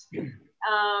folks.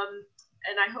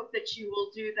 And I hope that you will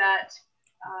do that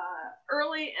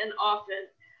early and often.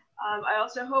 I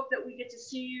also hope that we get to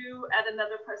see you at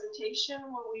another presentation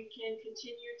where we can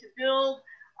continue to build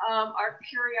our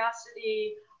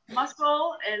curiosity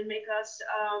muscle and make us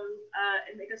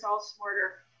all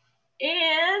smarter.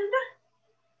 And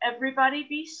everybody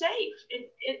be safe.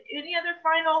 Any other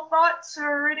final thoughts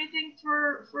or anything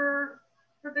for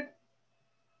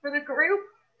the group?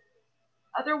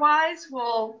 Otherwise,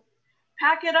 we'll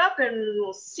pack it up and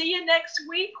we'll see you next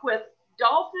week with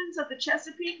dolphins of the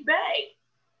Chesapeake Bay.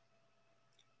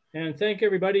 And thank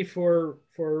everybody for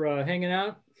hanging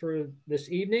out for this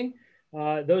evening.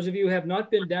 Those of you who have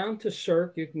not been down to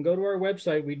CERC, you can go to our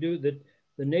website. We do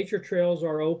the nature trails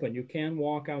are open. You can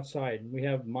walk outside. We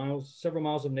have several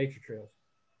miles of nature trails.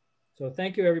 So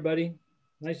thank you, everybody.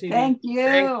 Nice evening. Thank you.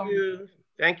 Thank you.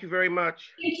 Thank you very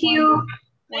much. Thank you.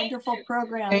 Wonderful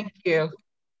program. Thank you.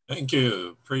 Thank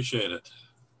you. Appreciate it.